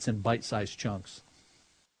that it's in bite-sized chunks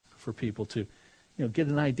for people to, get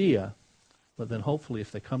an idea, but then hopefully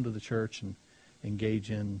if they come to the church and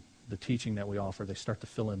engage in the teaching that we offer, they start to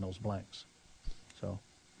fill in those blanks. So,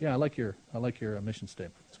 yeah, I like your mission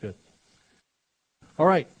statement. It's good. All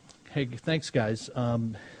right. Hey, thanks, guys.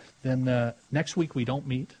 Then next week we don't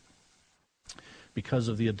meet because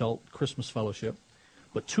of the adult Christmas fellowship.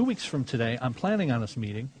 But 2 weeks from today, I'm planning on us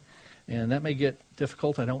meeting, and that may get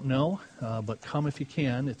difficult. I don't know, but come if you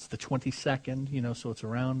can. It's the 22nd, so it's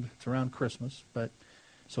around Christmas. But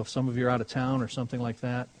so if some of you are out of town or something like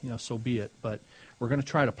that, so be it. But we're going to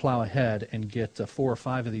try to plow ahead and get 4 or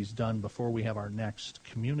 5 of these done before we have our next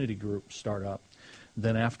community group start up.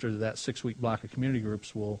 Then after that 6-week block of community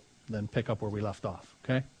groups, we'll then pick up where we left off.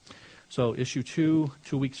 Okay? So issue 2,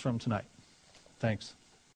 2 weeks from tonight. Thanks.